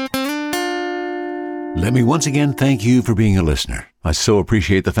 Let me once again thank you for being a listener. I so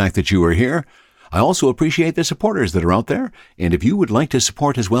appreciate the fact that you are here. I also appreciate the supporters that are out there, and if you would like to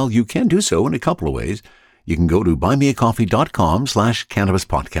support as well, you can do so in a couple of ways. You can go to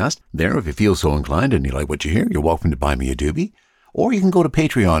buymeacoffee.com/cannabispodcast. There, if you feel so inclined and you like what you hear, you're welcome to buy me a doobie. Or you can go to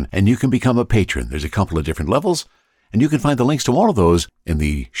Patreon and you can become a patron. There's a couple of different levels, and you can find the links to all of those in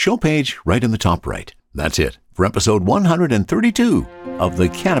the show page right in the top right. That's it for episode 132 of the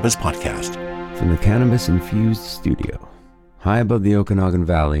Cannabis Podcast. From the cannabis-infused studio, high above the Okanagan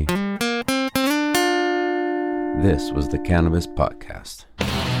Valley, this was the Cannabis Podcast.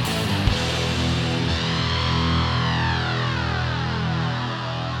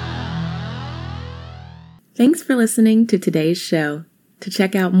 Thanks for listening to today's show. To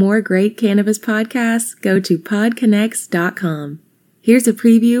check out more great cannabis podcasts, go to podconnects.com. Here's a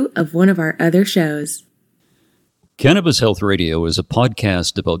preview of one of our other shows. Cannabis Health Radio is a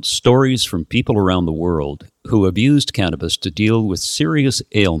podcast about stories from people around the world who have used cannabis to deal with serious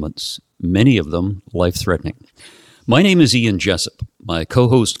ailments, many of them life-threatening. My name is Ian Jessup. My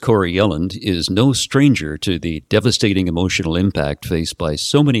co-host Corey Yelland is no stranger to the devastating emotional impact faced by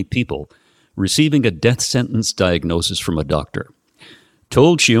so many people receiving a death sentence diagnosis from a doctor.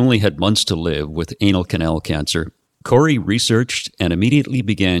 Told she only had months to live with anal canal cancer, Corey researched and immediately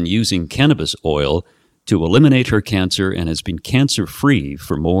began using cannabis oil to eliminate her cancer and has been cancer-free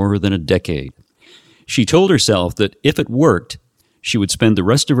for more than a decade. She told herself that if it worked, she would spend the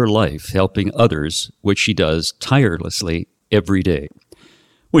rest of her life helping others, which she does tirelessly every day.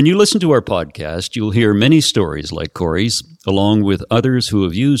 When you listen to our podcast, you'll hear many stories like Corey's, along with others who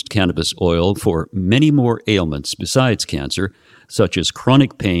have used cannabis oil for many more ailments besides cancer, such as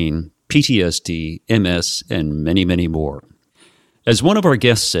chronic pain, PTSD, MS, and many, many more. As one of our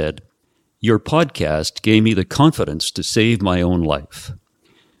guests said, "Your podcast gave me the confidence to save my own life."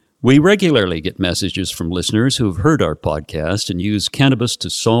 We regularly get messages from listeners who have heard our podcast and use cannabis to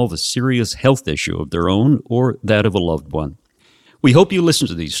solve a serious health issue of their own or that of a loved one. We hope you listen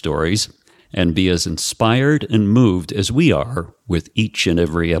to these stories and be as inspired and moved as we are with each and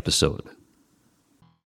every episode.